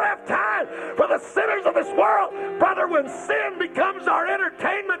movies. I don't have time for the sinners of this world. Brother, when sin becomes our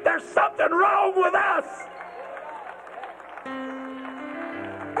entertainment, there's something wrong with us.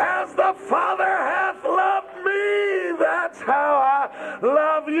 As the Father hath loved me, that's how I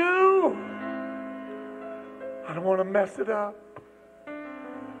love you. I don't want to mess it up.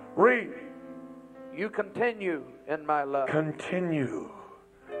 Read. You continue in my love. Continue.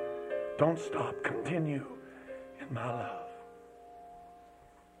 Don't stop. Continue in my love.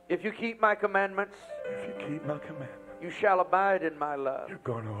 If you keep my commandments, If you keep my commandments, you shall abide in my love. you're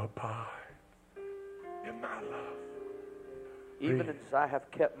going to abide in my love. Even as I have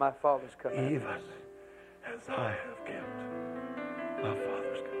kept my Father's commandments. Even as I have kept my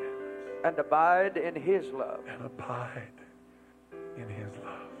Father's commandments. And abide in his love. And abide in his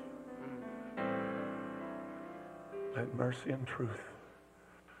love. Let mercy and truth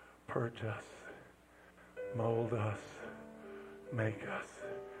purge us, mold us, make us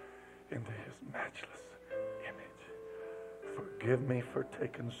into his matchless image. Forgive me for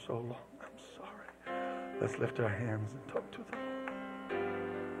taking so long. I'm sorry. Let's lift our hands and talk to the Lord.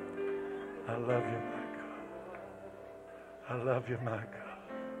 I love you, my God. I love you, my God.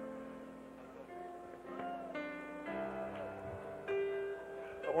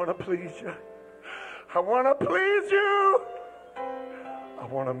 I want to please you. I want to please you. I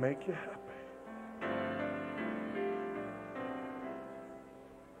want to make you happy.